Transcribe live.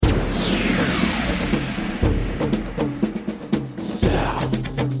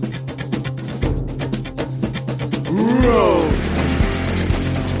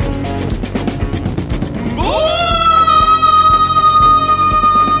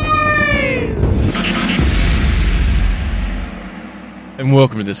And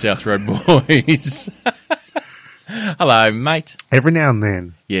welcome to the South Road Boys. Hello, mate. Every now and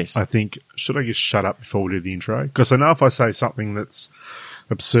then, Yes. I think, should I just shut up before we do the intro? Because I know if I say something that's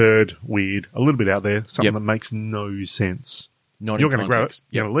absurd, weird, a little bit out there, something that makes no sense, Not you're in going to grab it. context.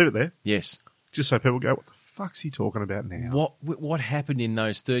 You're going to leave it there, Yes. just so people go, what the fuck's he talking about now? What happened in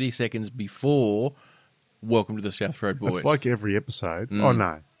those 30 seconds before Welcome to the South Road Boys? It's like every episode. Oh,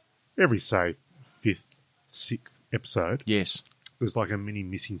 no. Every, say, 5th, 6th episode, Yes. there's like a mini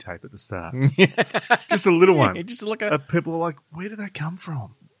missing tape at the start. Just a little one. Just like a... People are like, where did that come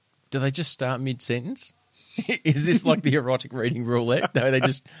from? Do they just start mid-sentence? Is this like the erotic reading roulette? No, they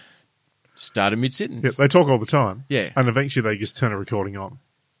just start a mid-sentence. Yeah, they talk all the time. Yeah. And eventually they just turn a recording on.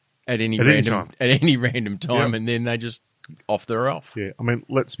 At any At any random time. at any random time, Yep. and then they just they're off. Yeah, I mean,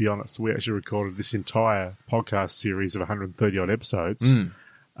 let's be honest. We actually recorded this entire podcast series of 130 odd episodes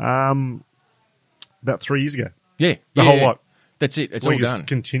about 3 years ago. Yeah, The whole lot. That's it. It's We all just done.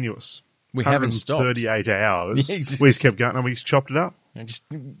 continuous. We haven't stopped. 38 hours. Yeah, it's We just kept going and we just chopped it up. I just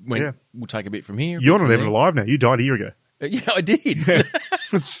went. Yeah. We'll take a bit from here. a You're bit not from even there. alive now. You died a year ago. Yeah, I did.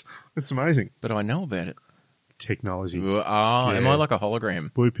 It's amazing. But I know about it. Technology. Am I like a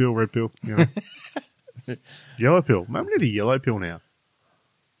hologram? Blue pill, red pill. You know. Yellow pill. Maybe we need a yellow pill now.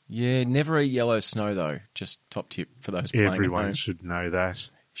 Yeah, never eat yellow snow though. Just top tip for those playing at Everyone home. should know that.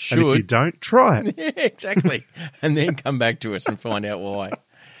 Should. And if you don't, try it. Yeah, exactly. And then come back to us and find out why.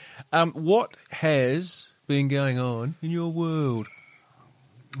 What has been going on in your world?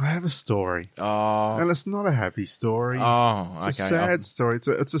 I have a story. Oh, And it's not a happy story. okay. It's a sad story.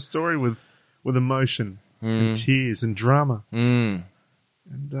 It's a story with emotion and tears and drama. And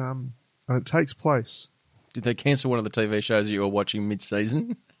it takes place. Did they cancel one of the TV shows that you were watching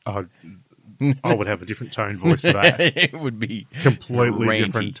mid-season? I would have a different tone voice for that. It would be Completely ranty.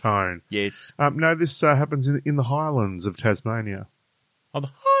 different tone. Yes. No, this happens in the Highlands of Tasmania. Oh, the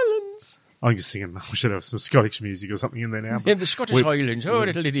Highlands. I'm just singing. We should have some Scottish music or something in there now. Yeah, the Scottish we- Highlands. Oh,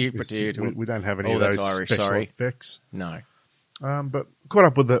 little potato. We don't have any Oh, of that's those Irish, special sorry. effects. No. But caught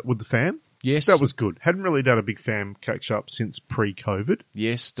up with the fam. Yes. That was good. Hadn't really done a big fam catch up since pre-COVID.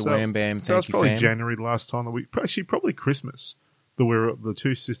 Yes, the So- Wham Bam. So it was Thank you, probably fam. January the last time that we actually probably Christmas. That we were the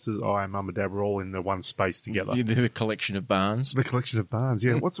two sisters, I and Mum and Dad were all in the one space together. The collection of barns. The collection of barns,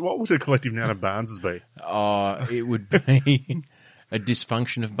 yeah. What would a collective noun of barns be? Oh, it would be a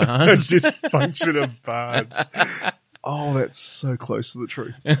dysfunction of A barns. dysfunction of barns. Oh, that's so close to the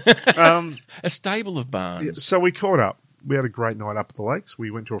truth. A stable of barns. Yeah, so we caught up. We had a great night up at the lakes.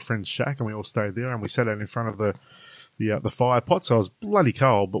 We went to a friend's shack and we all stayed there and we sat out in front of the fire pot. So it was bloody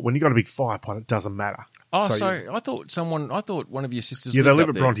cold, but when you got a big fire pot, it doesn't matter. Oh, So so you- I thought one of your sisters. Yeah, they live up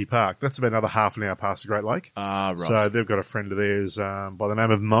at there. Bronte Park. That's about another half an hour past the Great Lake. Ah, right. So they've got a friend of theirs by the name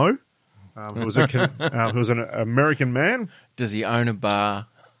of Mo, who was an American man. Does he own a bar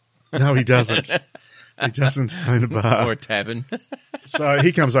No, he doesn't. He doesn't own a or bar. a tavern? So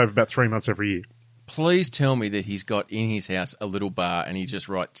he comes over about 3 months every year. Please tell me that he's got in his house a little bar and he just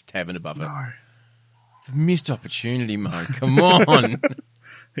writes tavern above it. No. Missed opportunity, Mo. Come on.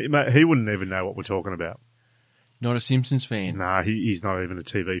 He wouldn't even know what we're talking about. Not a Simpsons fan. Nah, he's not even a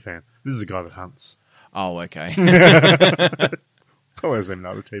TV fan. This is a guy that hunts. Oh, okay. Probably doesn't even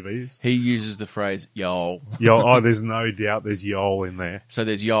know what TV is. He uses the phrase "y'all." There's no doubt there's y'all in there. So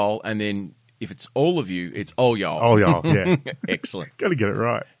there's y'all, and then if it's all of you, it's all y'all. Oh, y'all, yeah. Excellent. Got to get it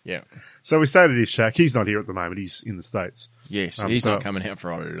right. Yeah. So we stayed at his shack. He's not here at the moment. He's in the States. Yes, Um, he's so- not coming out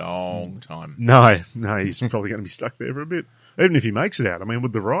for a long time. No, he's probably going to be stuck there for a bit. Even if he makes it out. I mean,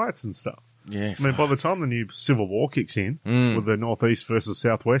 with the riots and stuff. Yeah. I mean, by the time the new Civil War kicks in, with the Northeast versus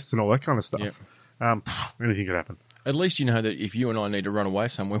Southwest and all that kind of stuff, anything could happen. At least you know that if you and I need to run away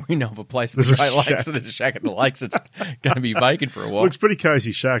somewhere, we know of a place at There's the a Great Lakes. shack. So there's a shack at the lakes that's going to be vacant for a while. Looks pretty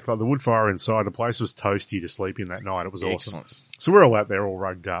cozy shack. Like the wood fire inside, the place was toasty to sleep in that night. It was awesome. Excellent. So we're all out there, all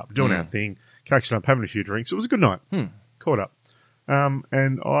rugged up, doing our thing, catching up, having a few drinks. It was a good night. Caught up.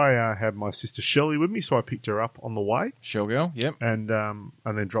 And I had my sister Shelley with me, so I picked her up on the way Shell girl, yep. and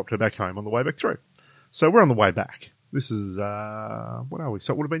then dropped her back home on the way back through. So we're on the way back. This is, what are we?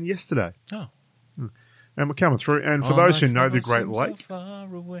 So it would have been yesterday. Oh. And we're coming through. And for Oh, those who my know the trouble Great seems Lake, so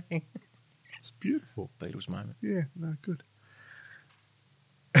far away. it's beautiful. Beatles moment. Yeah, no, good.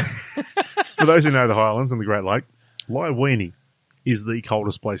 For those who know the Highlands and the Great Lake, Lyweenie is the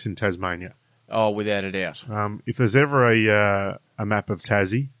coldest place in Tasmania. Oh, without a doubt. If there's ever a map of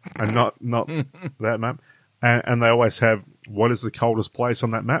Tassie, and not that map, and they always have what is the coldest place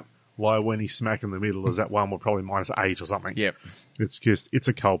on that map, Lyweenie smack in the middle is that one with probably -8 or something. Yep. It's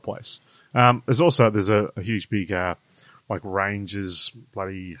a cold place. There's a huge big like rangers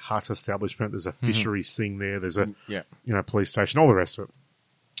bloody hut establishment. There's a fisheries thing there. There's a Yeah. police station, all the rest of it.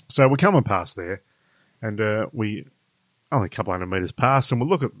 So we're coming past there, and we only a couple hundred metres past, and we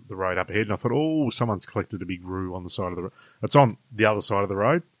look at the road up ahead, and I thought, oh, someone's collected a big roo on the side of the road. It's on the other side of the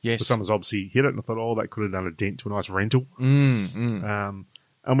road. Yes. So someone's obviously hit it, and I thought, oh, that could have done a dent to a nice rental.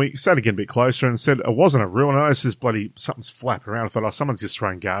 And we started getting a bit closer and said it wasn't a roo, and I noticed this something's flapping around. I thought, oh, someone's just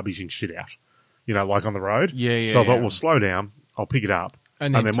throwing garbage and shit out, like on the road. Yeah. So I thought, we'll slow down, I'll pick it up,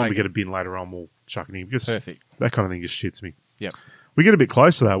 And and then then when we take get a bin later on, we'll chuck it in. Because Perfect. that kind of thing just shits me. Yep. We get a bit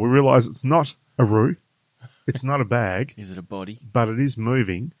closer, though. We realise it's not a roo. It's not a bag, Is it a body? but it is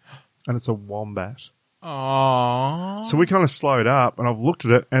moving, and it's a wombat. Aww. So we kind of slowed up, and I've looked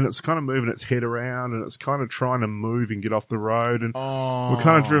at it, and it's kind of moving its head around, and it's kind of trying to move and get off the road. And we're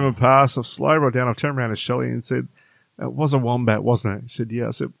kind of driven past. I've slowed right down. I've turned around to Shelley and said, it was a wombat, wasn't it? He said, yeah.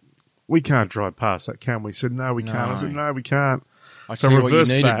 I said, we can't drive past that, can we? He said, no, we can't. I said, no, we can't. I So see what you reverse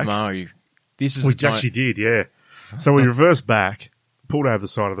needed, back. Mo. This is We the time. actually did, yeah. So we reversed back, pulled over the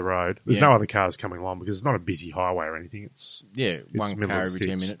side of the road. There's Yeah. no other cars coming along because it's not a busy highway or anything. It's one middle car of every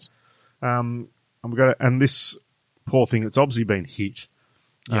 10 sticks. minutes. and this poor thing, it's obviously been hit.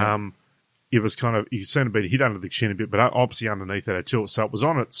 Yeah. It was kind of, you could see it been hit under the chin a bit, but obviously underneath that too. So it was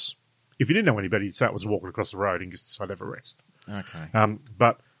on its, if you didn't know anybody, you'd say it was walking across the road and just decided to have a rest. Okay.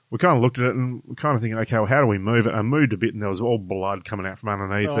 But we kind of looked at it and we're kind of thinking, okay, well, how do we move it? I moved a bit and there was all blood coming out from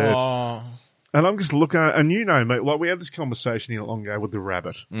underneath it. Oh. And I'm just looking at it, and you know me, like we had this conversation here long ago with the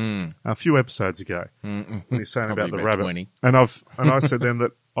rabbit, a few episodes ago, when you're saying Probably about the about rabbit. 20. And I said then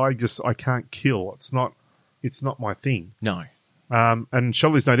that I can't kill. It's not my thing. No. And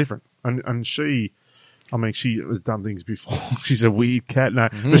Shelley's no different. And she has done things before. She's a weird cat. No,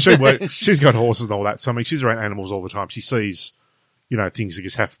 but she's got horses and all that. So, she's around animals all the time. She sees, things that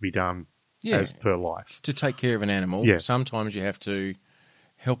just have to be done as per life. To take care of an animal, Yeah. sometimes you have to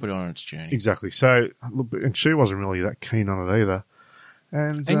help it on its journey. Exactly. So, and she wasn't really that keen on it either.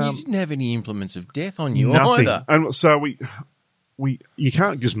 And you didn't have any implements of death on you nothing. either. And so you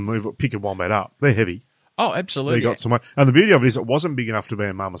can't just pick a wombat up. They're heavy. Oh, absolutely. They got some weight. And the beauty of it is it wasn't big enough to be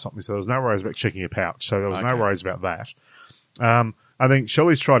a mum or something, so there was no worries about checking a pouch. So there was no Okay. worries about that. I think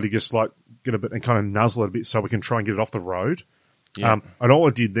Shelley's tried to just get a bit and kind of nuzzle it a bit so we can try and get it off the road. Yeah. And all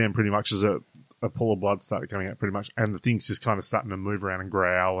it did then pretty much is a pool of blood started coming out pretty much, and the thing's just kind of starting to move around and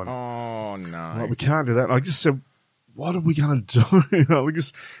growl. And Oh, no. we can't do that. And I just said, what are we going to do?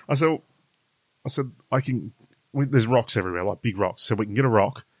 I said, there's rocks everywhere, like big rocks. So we can get a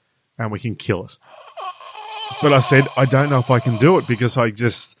rock and we can kill it. But I said, I don't know if I can do it because I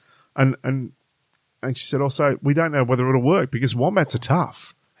just, and she said also, we don't know whether it'll work because wombats are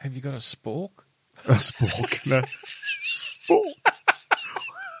tough. Have you got a spork? A spork, no. Spork.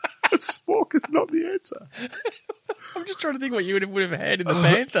 A spork is not the answer. I'm just trying to think what you would have had in the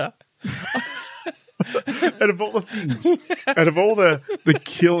Panther. Out of all the things, out of all the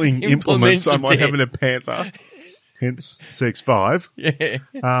killing implements I of might have death. in a panther, hence CX5, Yeah.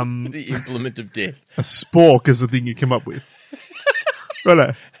 The implement of death. a spork is the thing you come up with.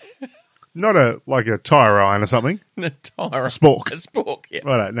 Right, not like a tire iron or something. The tire. A spork. A spork, yeah.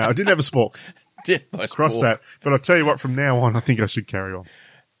 Right, no, I didn't have a spork. Death by Cross spork. that. But I'll tell you what, from now on, I think I should carry on.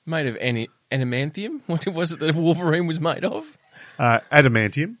 Made of adamantium? What was it that Wolverine was made of?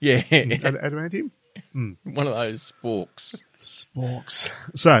 Adamantium. Yeah. Adamantium? One of those sporks. Sporks.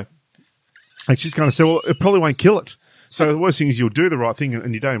 So, and she's kind of said, well, it probably won't kill it. So the worst thing is you'll do the right thing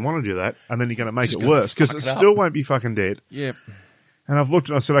and you don't want to do that, and then you're going to make Just it gonna worse because fuck it it up. still won't be fucking dead. Yep. And I've looked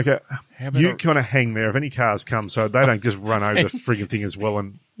and I said, okay, How about you a- kind of hang there if any cars come so they don't just run over the frigging thing as well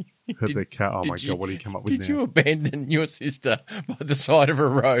and hurt their car. Oh my God, what do you come up with Did now? you abandon your sister by the side of a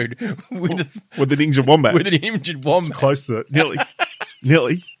road With an injured wombat. with an injured wombat? Close to it.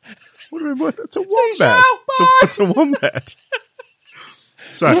 Nearly. What do I mean? That's a wombat. Seashell, It's a wombat.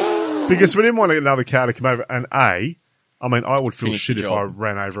 So, because we didn't want another car to come over, and I would feel Finish shit the if I job.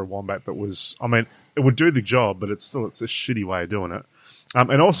 ran over a wombat that was, it would do the job, but it's a shitty way of doing it.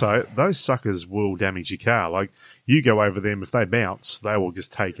 And also, those suckers will damage your car. Like, you go over them, if they bounce, they will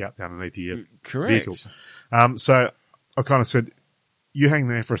just take out the underneath of your Correct. vehicle. So, I kind of said, you hang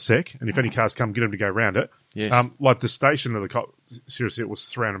there for a sec, and if any cars come, get them to go round it. Yes. Like the station of the cop, seriously, it was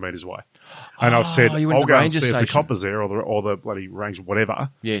 300 metres away. And I've said, you went to I'll the go and ranger see if the station. coppers there or the bloody ranger, whatever,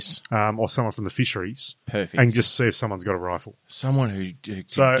 Yes. or someone from the fisheries, Perfect. and just see if someone's got a rifle. Someone who can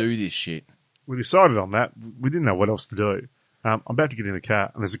So- do this shit. We decided on that. We didn't know what else to do. I'm about to get in the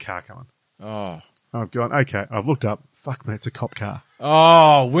car, and there's a car coming. Oh. I've gone, okay. I've looked up. Fuck, man, it's a cop car.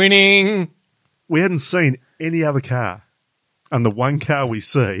 Oh, winning We hadn't seen any other car. And the one car we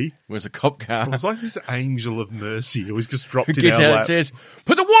see, was a cop car. it was like this angel of mercy. It was just dropped Who in gets our out lap. and says,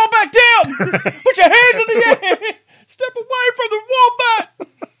 "Put the wombat down! Put your hands in the air! Step away from the wombat!"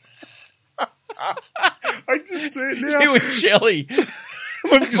 I just see it now. You and Shelley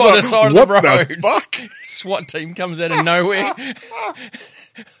I'm by just the like, side of what the road. the fuck? SWAT team comes out of nowhere.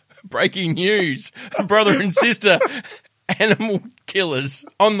 Breaking news. Brother and sister animal killers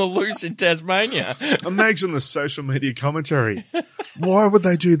on the loose in Tasmania. Imagine the social media commentary. Why would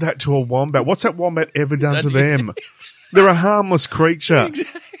they do that to a wombat? What's that wombat ever done to them? They're a harmless creature.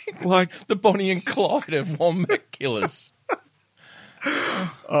 Like the Bonnie and Clyde of wombat killers.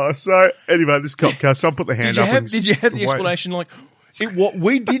 So anyway, this cop car. Someone put the hand up. Did you have the explanation like what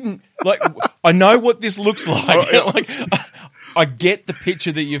we didn't like? I know what this looks like. Like I get the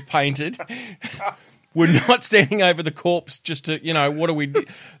picture that you've painted. We're not standing over the corpse just to, what do we do?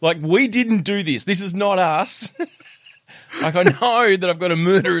 Like, we didn't do this. This is not us. Like, I know that I've got a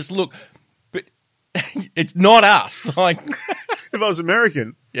murderous look, but it's not us. Like, If I was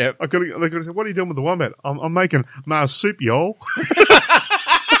American, yeah, I could have said, what are you doing with the wombat? I'm making marsupial.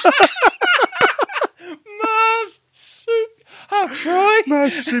 Mars soup. Oh, Troy,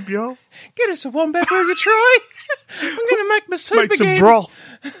 Marsupial. get us a wombat burger, Troy. I'm going to make my soup Make again. some broth.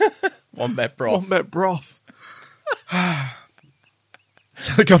 Wombat broth. Wombat broth.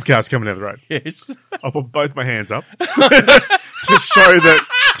 So the cop car's coming down the road. Yes. I put both my hands up to show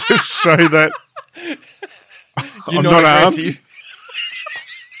that You're I'm not not armed. aggressive.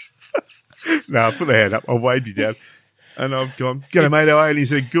 No, I put the hand up. I waved you down. And I've gone, "G'day, mate, how are you?" And he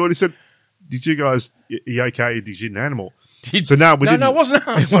said, "Good." He said, "Did you guys, are you okay? Did you hit an animal?" So no, we didn't. No, it wasn't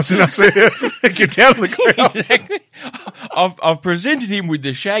us. It wasn't us. Get down on the ground. Exactly. I've presented him with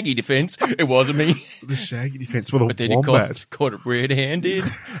the Shaggy defence. It wasn't me. The Shaggy defence with a But then wombat. he caught it red-handed.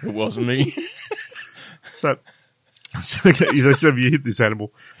 It wasn't me. So they said, "Have you hit this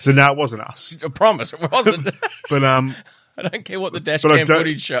animal?" So no, it wasn't us. I promise it wasn't. But I don't care what the dash but I cam don't.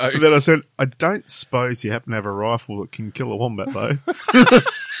 footage shows. But then I said, "I don't suppose you happen to have a rifle that can kill a wombat, though."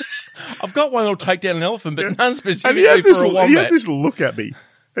 I've got one that'll take down an elephant, but none And he specifically had, this, for a he wombat. had this look at me.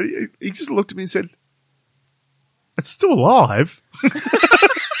 And he just looked at me and said, "It's still alive."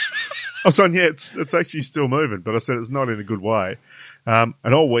 I was on, "Yeah, it's actually still moving," but I said it's not in a good way. And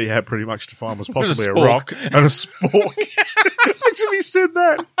all we had pretty much to find was possibly a spork. rock and a spork. Actually, he said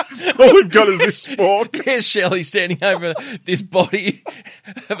that. All we've got is this spork. There's Shelley standing over this body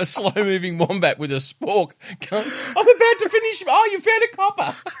of a slow-moving wombat with a spork. Going, I'm about to finish. Oh, you found a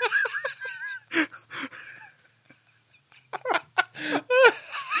copper.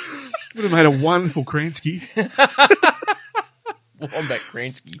 Would have made a wonderful Kransky. Wombat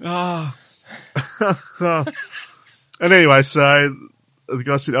Kransky. And anyway, so the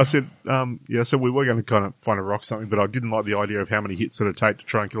guy said, I said we were going to kind of find a rock or something, but I didn't like the idea of how many hits it'd take to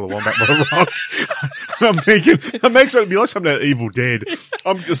try and kill a wombat with a rock. And I'm thinking, it makes it be like something out of Evil Dead.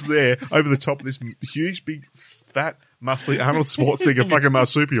 I'm just there over the top of this huge, big, fat, muscly Arnold Schwarzenegger fucking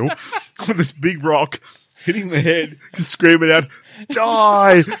marsupial with this big rock hitting the head, just screaming out,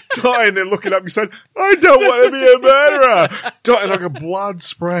 "Die! Die!" And then looking up and saying, "I don't want to be a murderer!" Die, and like a blood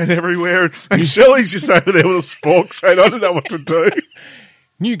spraying everywhere. And Shelley's just over there with a spork saying, "I don't know what to do."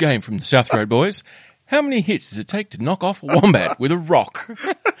 New game from the South Road Boys. How many hits does it take to knock off a wombat with a rock?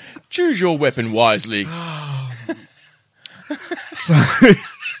 Choose your weapon wisely. So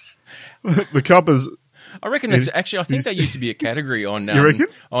the coppers, I reckon that's actually. I think that used to be a category on. You reckon?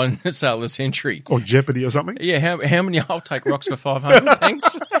 On Sale of the Century? or Jeopardy or something. Yeah. How many? I'll take rocks for 500.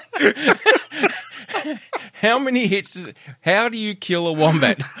 Thanks. How many hits? How do you kill a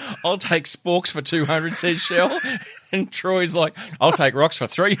wombat? I'll take sporks for 200. Says Shell, and Troy's like, "I'll take rocks for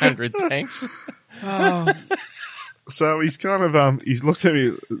 300. Thanks." So he's kind of he's looked at me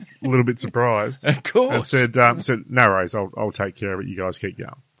a little bit surprised Of course, and said, "No worries, I'll take care of it. You guys keep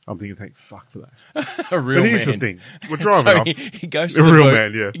going." I'm thinking, thank fuck for that. a real But here's man. the thing: we're driving So off. he goes to A the real boot,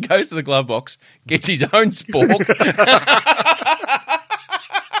 man, yeah. He goes to the glove box, gets his own spork.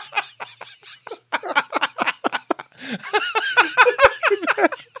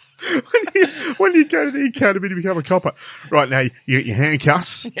 When you go to the academy to become a copper, right now you got your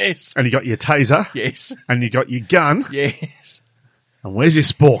handcuffs, Yes. and you got your taser, Yes. and you got your gun, Yes. and where's your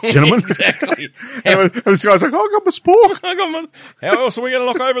spork, gentlemen? Exactly. And this guy's like, "Oh, I got my spork." I got my- How else are we going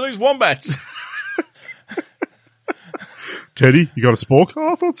to knock over these wombats? Teddy, you got a spork?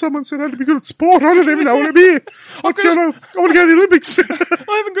 "Oh, I thought someone said I had to be good at sport. I don't even know what I'm here. What's going on? I want to go to the Olympics." I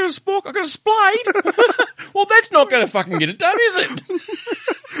haven't got a spork. I've got a splade. Well, that's not going to fucking get it done, is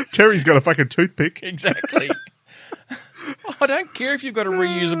it? Terry's got a fucking toothpick. Exactly. I don't care if you've got a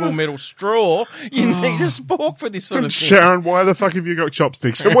reusable metal straw. You need a spork for this sort of thing. Sharon, why the fuck have you got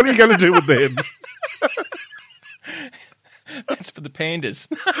chopsticks? And what are you going to do with them? That's for the pandas.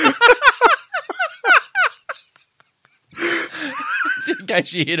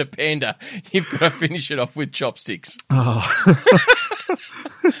 case you hit a panda, you've got to finish it off with chopsticks.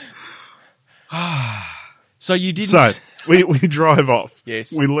 So you didn't... So we drive off.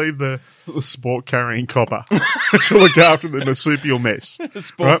 Yes. We leave the sport carrying copper to look after the marsupial mess. The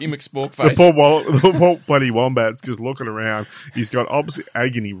Sporky McSpork face. The poor bloody wombat's just looking around. He's got opposite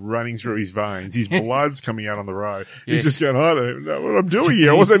agony running through his veins. His blood's coming out on the road. He's just going, I don't even know what I'm doing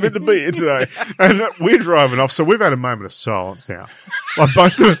here. I wasn't meant to be here today. And we're driving off. So we've had a moment of silence now. Like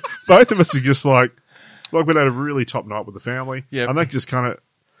both of us are just like we'd had a really top night with the family. Yep. And they just kind of,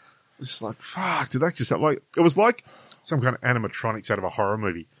 it's just like, fuck, did that just happen? Like, it was like some kind of animatronics out of a horror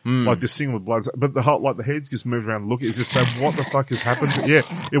movie. Like this thing with blood. But the whole, like, the heads just moved around and look. It's just so, what the fuck has happened? Yeah,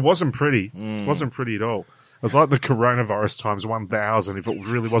 it wasn't pretty. It wasn't pretty at all. It was like the coronavirus times 1,000 if it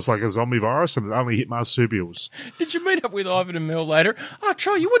really was like a zombie virus and it only hit marsupials. Did you meet up with Ivan and Mel later? Oh,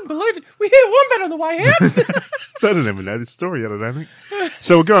 Troy, you wouldn't believe it. We hit a wombat on the way out. They didn't even know this story yet, I don't think.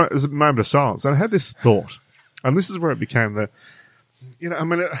 So we're going, there's a moment of silence. And I had this thought. And this is where it became the, you know, I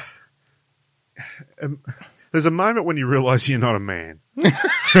mean, there's a moment when you realise you're not a man.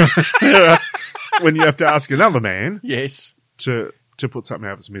 When you have to ask another man Yes. to put something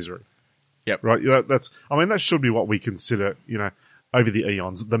out of its misery. Yep. Right? You know, that should be what we consider, you know, over the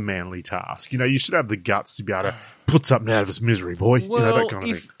eons, the manly task. You know, you should have the guts to be able to put something out of its misery, boy. Well, you know, that kind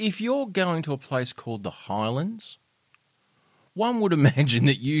of thing. if you're going to a place called the Highlands, one would imagine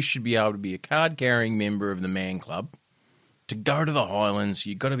that you should be able to be a card-carrying member of the Man Club. To go to the Highlands,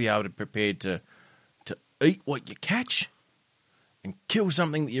 you've got to be able to prepare to eat what you catch and kill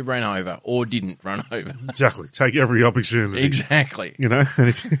something that you ran over or didn't run over. Exactly. Take every opportunity. Exactly. You know? And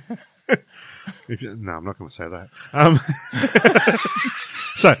no, I'm not going to say that.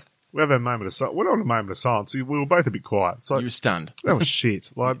 So, we have a moment of silence. We're not a moment of silence. We were both a bit quiet. So You were stunned. that was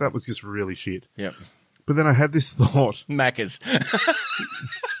shit. Like, that was just really shit. Yep. But then I had this thought. Macca's.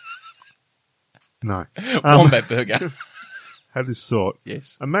 No. Wombat burger. Had this thought.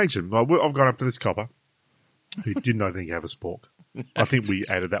 Yes. Imagine, well, I've gone up to this copper who didn't, I think, have a spork. I think we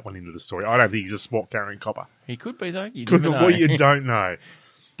added that one into the story. I don't think he's a sport carrying copper. He could be, though. You Could never be, know. well, you don't know.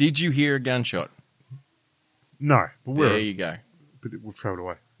 Did you hear a gunshot? No. But There you go. But we'll throw it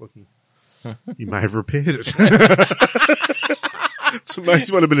away. Look, you may have repaired it. It's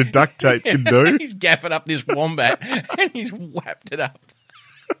amazing what a bit of duct tape can do. He's gaffing up this wombat and he's whapped it up.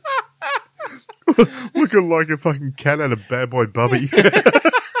 Looking like a fucking cat out of Bad Boy Bubby.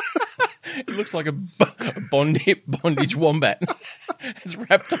 It looks like a bondage wombat. It's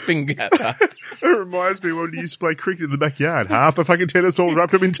wrapped up in gaffer. It reminds me when we used to play cricket in the backyard. Half the fucking tennis ball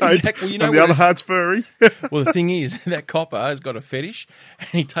wrapped up in tape, Exactly. You know and the what other half's furry. Well, the thing is, that copper has got a fetish, and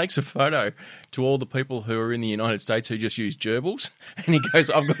he takes a photo to all the people who are in the United States who just use gerbils, and he goes,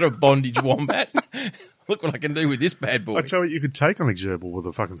 I've got a bondage wombat. Look what I can do with this bad boy. I tell you, you could take on a gerbil with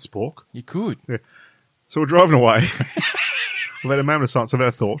a fucking spork. You could. Yeah. So we're driving away. We've had a moment of silence. I've had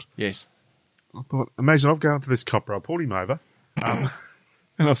a thought. Yes. I thought, imagine I've gone up to this copper, I pulled him over, and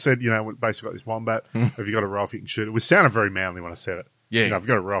I've said, you know, basically got this wombat. Have you got a rifle you can shoot it? It sounded very manly when I said it. Yeah. You know, I've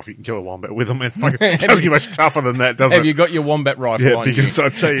got a rifle you can kill a wombat with them. And fucking, it doesn't get much tougher than that, does Have it? you got your wombat rifle Yeah, on because you? I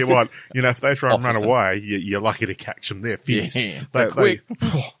tell you what, you know, if they try and run Officer. away, you're lucky to catch them. They're fierce. Yeah, They, quick.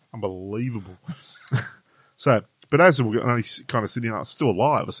 unbelievable. So, but as we're only kind of sitting, it's still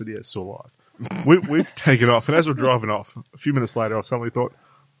alive. I said, yeah, it's still alive. We've taken off, and as we're driving off, a few minutes later, I suddenly thought,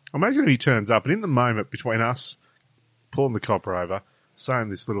 imagine if he turns up, and in the moment between us pulling the copper over, saying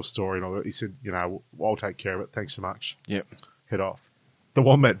this little story and all that, he said, you know, I'll take care of it. Thanks so much. Yep. Head off. The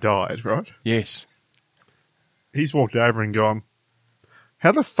wombat died, right? Yes. He's walked over and gone,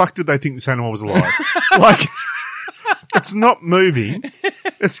 how the fuck did they think this animal was alive? Like, it's not moving.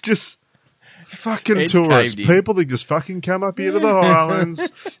 It's just fucking It's tourists. caved in. People that just fucking come up here to the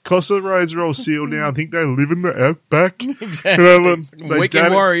Highlands. Because the roads are all sealed now. I think they live in the outback. Exactly. You know, they Weekend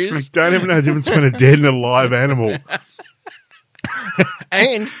don't- warriors. They don't even know the difference between a dead and a live animal.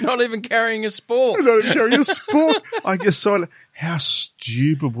 And not even carrying a sport. They don't even carry a sport. I guess so. How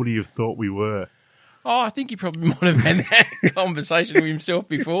stupid would he have thought we were? Oh, I think he probably might have had that conversation with himself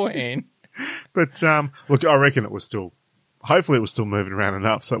beforehand. But look, I reckon it was still. Hopefully, it was still moving around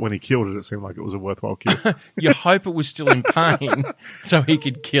enough so that when he killed it, it seemed like it was a worthwhile kill. You hope it was still in pain so he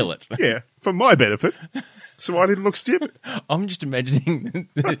could kill it. Yeah, for my benefit. So I didn't look stupid. I'm just imagining.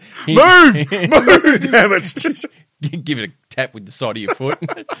 Move! Move, damn it. Give it a tap with the side of your foot.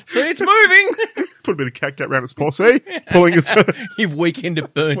 See, it's moving. Put a bit of cat around its paw. See? Pulling its You've weekend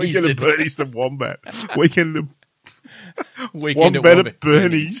of Bernie's. weekend of Bernie's to wombat. Weekend of Weekend of wombat at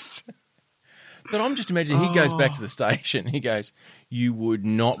Bernie's. But I'm just imagining he goes back to the station. He goes, you would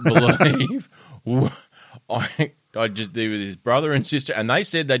not believe. I just there with his brother and sister, and they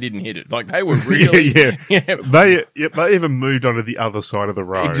said they didn't hit it. Like they were really, yeah. They even moved onto the other side of the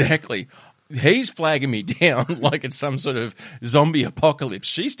road. exactly. He's flagging me down like it's some sort of zombie apocalypse.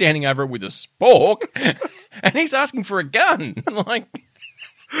 She's standing over with a spork, and he's asking for a gun. Like,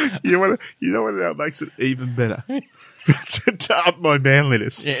 you know what now makes it even better? to up my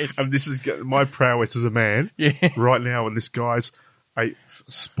manliness. Yes. And this is my prowess as a man right now, and this guy's a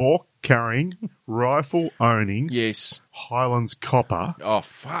spork carrying, rifle owning, yes. Highlands copper. Oh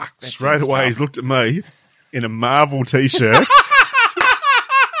fuck! That Straight sounds away, tough. he's looked at me in a Marvel t-shirt,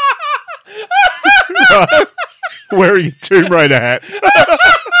 wearing a Tomb Raider hat.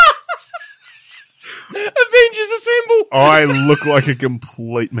 Avengers Assemble. I look like a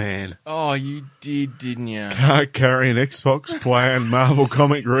complete man. Oh, you did, didn't you? Can't carry an Xbox, playing Marvel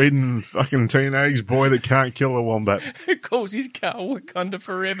comic reading, fucking teenage boy that can't kill a wombat. Calls his car Wakanda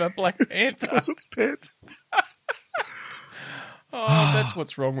Forever, Black Panther. That's a pet. Oh, that's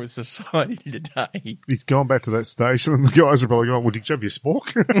what's wrong with society today. He's gone back to that station, and the guys are probably going, "Well, did you have your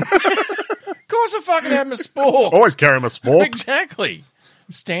spork?" Of course, I fucking have my spork. Always carry my spork. Exactly.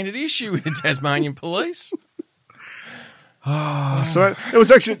 Standard issue with the Tasmanian police. So it was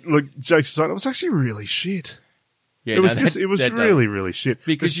actually, look, jokes aside, it was actually really shit. Yeah, It was really, really shit.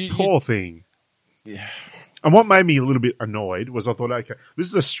 Because this you- poor thing. Yeah. And what made me a little bit annoyed was I thought, okay, this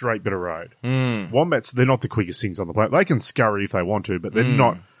is a straight bit of road. Mm. Wombats, they're not the quickest things on the planet. They can scurry if they want to, but they're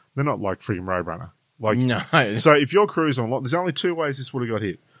not like freaking Roadrunner. Like, No. so if you're cruising along, there's only two ways this would have got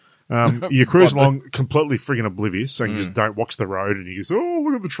hit. You cruise along completely friggin' oblivious, and you just don't watch the road, and you just, oh,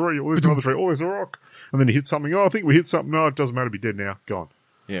 look at the tree, oh, there's another tree, oh, there's a rock. And then you hit something, oh, I think we hit something, no, it doesn't matter, be dead now, gone.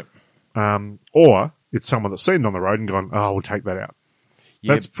 Yep. Or it's someone that's seen it on the road and gone, oh, we'll take that out.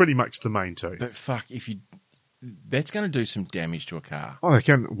 Yeah, That's pretty much the main two. but fuck, that's going to do some damage to a car. Oh, they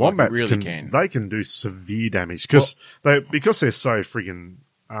can. Wombats really can. They can do severe damage because they're so friggin'.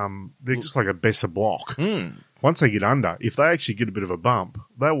 They're just like a Besser block. Once they get under, if they actually get a bit of a bump,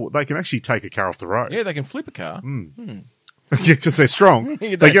 they can actually take a car off the road. Yeah, they can flip a car. Because they're strong. Yeah,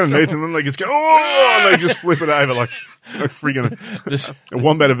 they they're get underneath strong. and then they just go, oh, and they just flip it over like friggin' a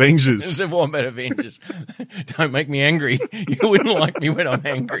Wombat Avengers. It's a Wombat Avengers. Don't make me angry. You wouldn't like me when I'm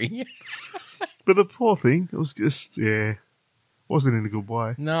angry. But the poor thing, it was just, wasn't in a good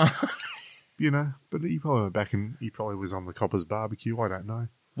way. No. You know, but he probably went back and he probably was on the Coppers barbecue. I don't know.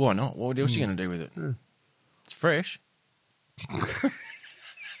 Why not? What else are you going to do with it? Yeah. It's fresh.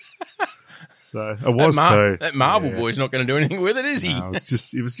 So it was too. That Marvel Yeah. boy's not going to do anything with it, is he? No,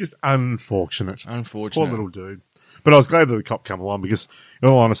 it was just unfortunate. Unfortunate. Poor little dude. But I was glad that the cop came along because, in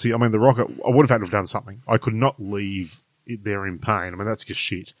all honesty, I mean, the rocket, I would have had to have done something. I could not leave it there in pain. I mean, that's just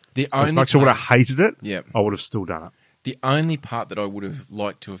shit. As much as I would have hated it, Yep. I would have still done it. The only part that I would have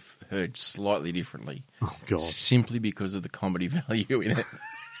liked to have heard slightly differently, Oh, God. simply because of the comedy value in it.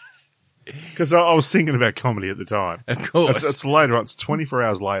 Because I was thinking about comedy at the time. Of course. It's later on. It's 24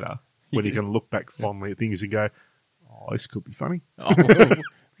 hours later when you can look back fondly at things and go, oh, this could be funny. Oh, we could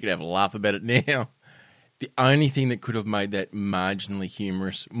have a laugh about it now. The only thing that could have made that marginally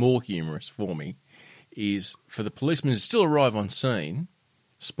humorous, more humorous for me, is for the policeman to still arrive on scene,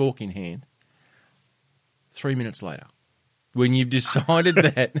 spork in hand, 3 minutes later, when you've decided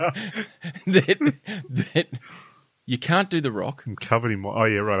that that you can't do the rock, I'm covered in oh,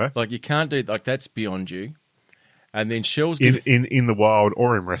 yeah, right. like you can't do, like that's beyond you, and then Shell's In the wild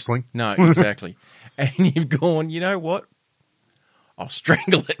or in wrestling. no, exactly, and you've gone, you know what? I'll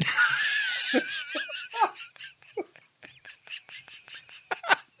strangle it.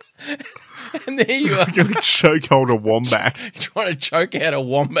 And there you are, You're going to choke hold a wombat. trying to choke out a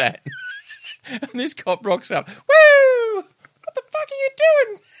wombat. And this cop rocks up. Woo! What the fuck are you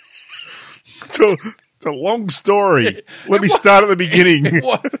doing? It's a long story. Let me start at the beginning.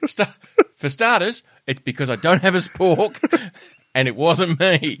 What? For starters, it's because I don't have a spork, and it wasn't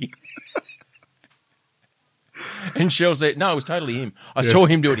me. And Shell said, no, it was totally him. I saw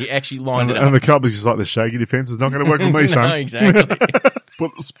him do it. He actually lined it up. And the cop is just like, the shaky defence is not going to work with me, son. No, exactly.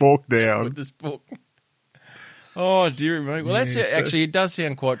 Put the spork down. With this book. Oh, dear me. Well, that's Yeah, so- actually, it does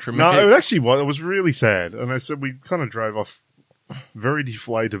sound quite No, traumatic. it actually was. It was really sad. And I said we kind of drove off very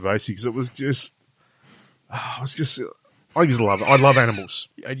deflated, basically, because it was just, I just love it. I love animals.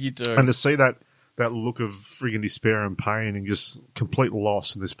 You do. And to see that look of friggin' despair and pain and just complete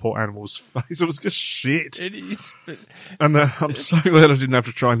loss in this poor animal's face, it was just shit. It is. But And I'm so glad I didn't have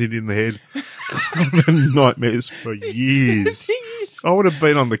to try and hit it in the head. I've had nightmares for years. thing is, I would have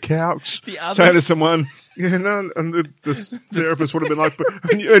been on the couch The other- saying to someone, yeah, no, and the therapist would have been like, but,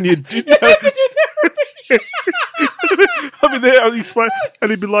 and you didn't have, I'd be there, I'd explain, and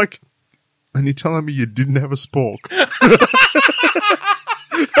he'd be like, And you're telling me you didn't have a spork?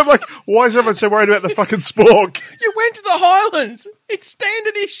 I'm like, why is everyone so worried about the fucking spork? You went to the Highlands. It's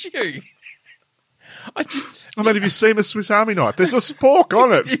standard issue. I mean, have you seen a Swiss Army knife? There's a spork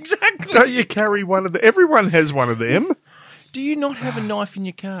on it. Exactly. Don't you carry one of them? Everyone has one of them. Do you not have a knife in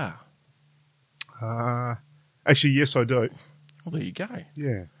your car? Actually, yes, I do. Well, there you go.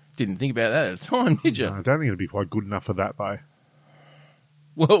 Yeah. Didn't think about that at the time, did you? No, I don't think it'd be quite good enough for that, though.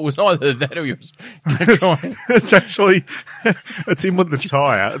 Well, it was either that or you was going to try and... It's actually, it's in with the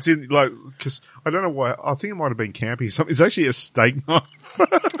tyre. It's in, like, because I don't know why, I think it might have been camping or something. It's actually a steak knife.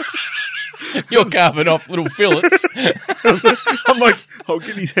 You're carving off little fillets. I'm like, I'll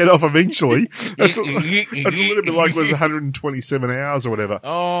get his head off eventually. That's a little bit like it was 127 hours or whatever.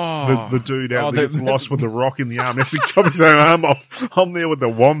 Oh. The dude out there gets lost with the rock in the arm. Has to chop his own arm off. I'm there with the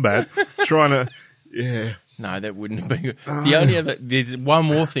wombat trying to, yeah. No, that wouldn't have been good. The only other, there's one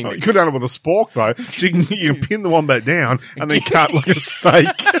more thing. You could have done it with a spork, though. So you can pin the wombat down and then cut like a steak.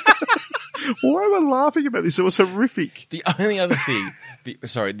 Why am I laughing about this? It was horrific. The only other thing,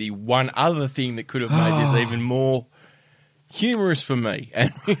 the one other thing that could have made this even more humorous for me,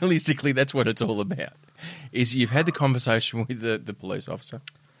 and realistically that's what it's all about, is you've had the conversation with the police officer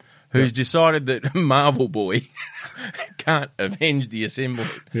who's decided that Marvel Boy can't avenge the assemble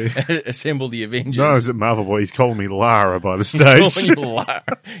the Avengers. No, is it Marvel Boy? He's calling me Lara by the stage. He's calling you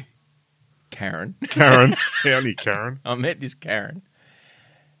Lara. Karen. Karen. Howdy, Karen. I met this Karen.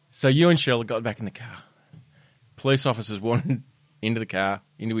 So you and Sheila got back in the car. Police officers wanted into the car,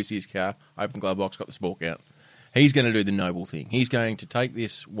 into his car, opened the glove box, got the spork out. He's going to do the noble thing. He's going to take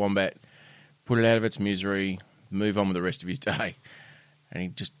this wombat, put it out of its misery, move on with the rest of his day. And he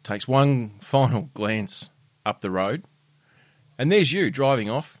just takes one final glance up the road. And there's you driving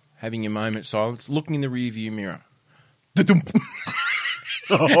off, having your moment of silence, looking in the rearview mirror.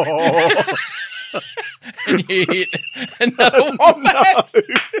 Oh. And you hit another wombat.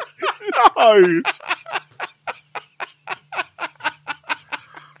 No.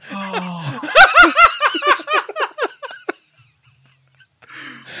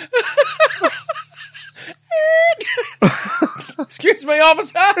 Excuse me,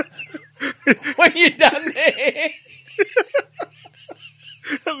 officer. What you done there?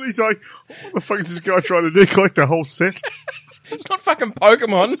 And he's like, what the fuck is this guy trying to do? Collect the whole set? It's not fucking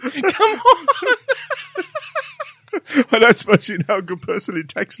Pokemon. Come on. I don't suppose you know a good person in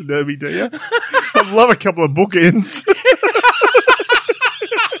taxidermy, do you? I'd love a couple of bookends.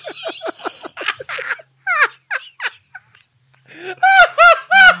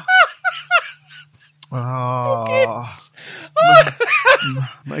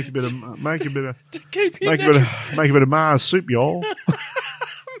 Make a bit of Mars soup, y'all. Mars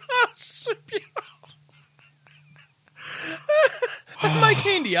soup, y'all. Make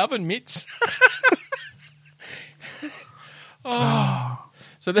handy oven mitts.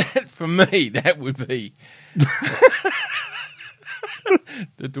 So that, for me, that would be...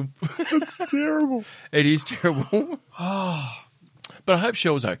 That's terrible. It is terrible. But I hope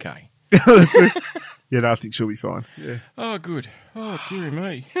Shell's okay. That's it. Yeah, no, I think she'll be fine. Yeah. Oh, good. Oh, dearie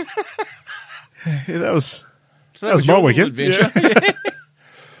me. Yeah, that was So that was my your little weekend. adventure. Yeah.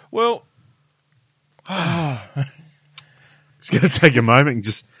 Well, It's going to take a moment and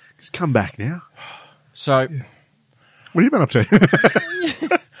just come back now. so What have you been up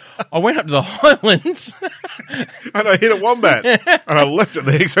to? I went up to the Highlands. And I hit a wombat. And I left it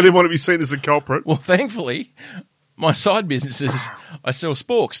there because I didn't want to be seen as a culprit. Well, thankfully, my side business is I sell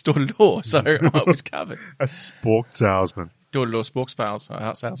sporks door to door, so I was covered. A spork salesman. Door to door sporks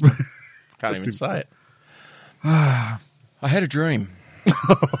salesman. Can't even say it. I had a dream.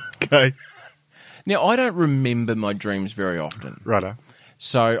 Okay. Now, I don't remember my dreams very often. Righto.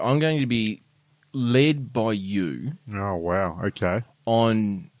 So I'm going to be led by you Oh, wow. Okay.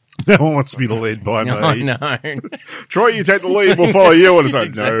 on... No one wants to be led by me. No. Try you take the lead, we'll follow you. And it's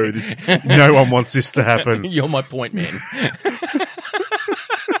like, no one wants this to happen. You're my point man.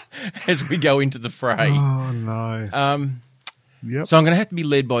 As we go into the fray. Oh, no. Yep. So I'm going to have to be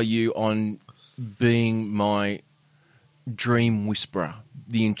led by you on being my dream whisperer,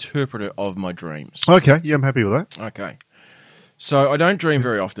 the interpreter of my dreams. Okay. Yeah, I'm happy with that. Okay. So I don't dream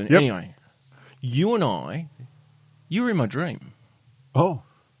very often. Yep. Anyway, you and I, you were in my dream. Oh.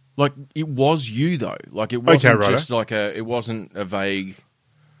 Like, it was you, though. Like, it wasn't righto. just like it wasn't a vague,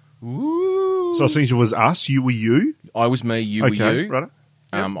 ooh. So I think it was us, you were you? I was me, you were you. Right.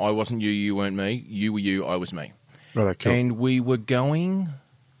 I wasn't you, you weren't me. You were you, I was me. Right, cool. And we were going,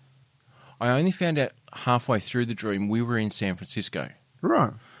 I only found out halfway through the dream we were in San Francisco.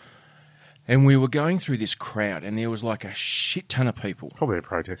 Right. And we were going through this crowd, and there was like a shit ton of people. Probably a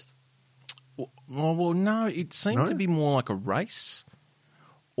protest. Well, no, it seemed No? to be more like a race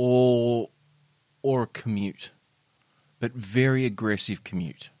or a commute, but very aggressive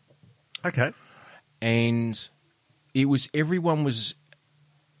commute. Okay. And everyone was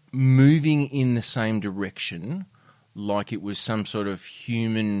moving in the same direction like it was some sort of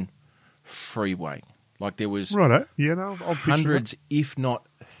human freeway. Like there was Righto. Yeah, no, I'll picture hundreds, if not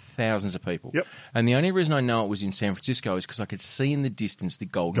thousands of people. Yep. And the only reason I know it was in San Francisco is because I could see in the distance the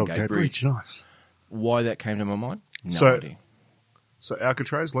Golden that. Gate Bridge. Nice. Why that came to my mind? No So- idea. So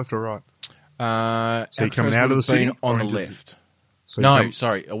Alcatraz, left or right? So you're coming out of the city on or the into the- left. So No, you come-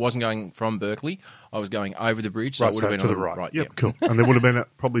 sorry, I wasn't going from Berkeley. I was going over the bridge, so right, it would have been to on the right. Yeah. Yep, cool. And there would have been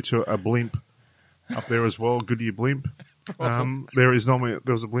probably to a blimp up there as well. Goodyear blimp. There was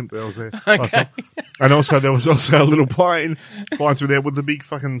a blimp that was there. last time. And also there was also a little plane flying through there with the big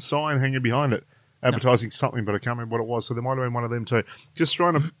fucking sign hanging behind it, advertising something, but I can't remember what it was. So there might have been one of them too. Just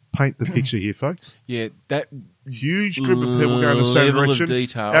trying to paint the picture here, folks. Yeah, that Huge group of people going the same level of direction.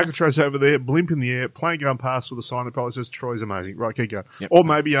 detail. Alcatraz over there, blimp in the air, plane going past with a sign that probably says Troy's amazing. Right, keep going. Yep. Or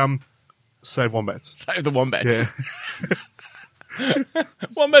maybe save wombats. save the wombats. Yeah.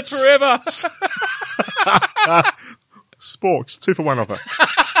 Wombats forever. Sporks, 2-for-1 offer.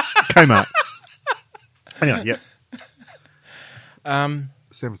 Kmart. Anyway, yep. San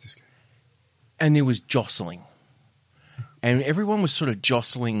Francisco. And there was jostling. And everyone was sort of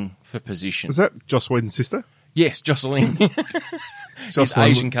jostling for position. Was that Joss Whedon's sister? Yes, jostling. His Jocelyn.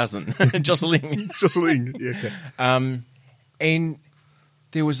 Asian cousin. Jostling. Jocelyn. Yeah, okay. And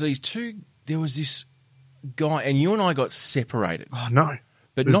there was this guy, and you and I got separated. Oh, no.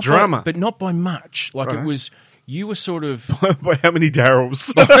 But There's not drama. But not by much. Like Right. it was, you were sort of, By how many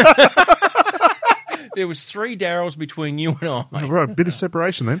Darryls? there was 3 Darryls between you and I. Right, bit of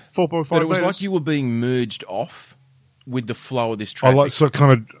separation then. 4.5 But it was metres. like you were being merged off with the flow of this I traffic. like so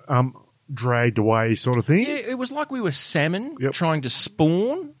kind of dragged away sort of thing. Yeah, it was like we were salmon Yep. trying to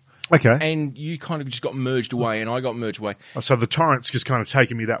spawn, Okay. and you kind of just got merged away, and I got merged away. So the torrent's just kind of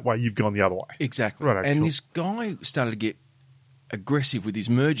taken me that way. You've gone the other way. Exactly. Righto, And cool. this guy started to get aggressive with his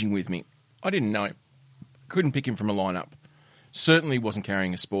merging with me. I didn't know him. Couldn't pick him from a lineup. Certainly wasn't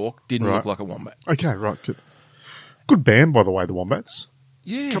carrying a spork. Didn't Right. look like a wombat. Okay, right. Good. Good band, by the way, the Wombats.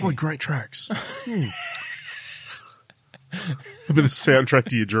 Yeah. A couple of great tracks. A bit of soundtrack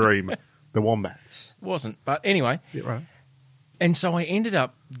to your dream. The Wombats. Wasn't. But anyway, Yeah, right. and so I ended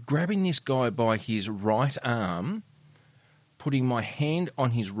up grabbing this guy by his right arm, putting my hand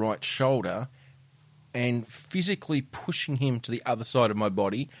on his right shoulder, and physically pushing him to the other side of my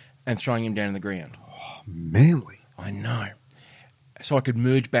body and throwing him down on the ground. Manly. I know. So I could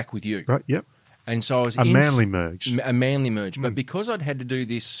merge back with you. Right, yep. And so I was A manly merge. A manly merge. But because I'd had to do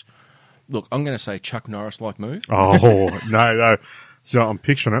this, look, I'm going to say Chuck Norris-like move. Oh, no. So I'm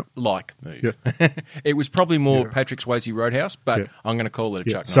picturing it. Like move. It was probably more Patrick Swayze Roadhouse, but Yeah. I'm going to call it a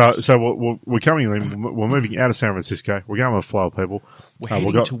Yeah. Chuck So, Norris. we're coming in. We're moving out of San Francisco. We're going with a flow of people. We're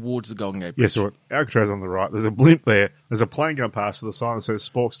heading towards the Golden Gate Bridge. Yes, so Alcatraz on the right. There's a blimp there. There's a plane going past to the side that says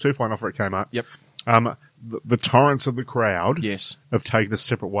Sporks 2-for-1 offer at Kmart. Yep. The torrents of the crowd Yes. have taken us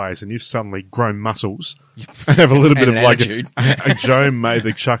separate ways, and you've suddenly grown muscles and have a little bit And of an like attitude. a Joe made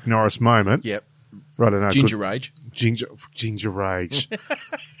the Chuck Norris moment. Yep. Right, I know. Ginger good. Rage. Ginger Rage.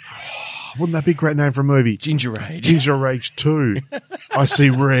 Wouldn't that be a great name for a movie? Ginger Rage. Ginger Rage 2. I see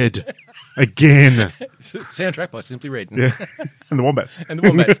red. Again. Soundtrack by Simply Red. Yeah. And the Wombats. And the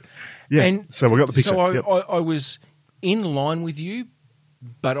Wombats. Yeah. And so we got the picture. So Yep. I was in line with you,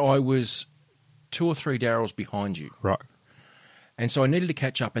 but I was 2 or 3 Darryls behind you. Right. And so I needed to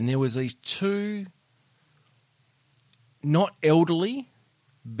catch up. And there was these 2, not elderly,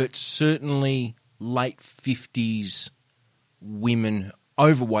 but certainly late 50s women,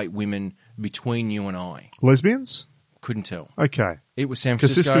 overweight women between you and I. Lesbians? Couldn't tell. Okay. It was San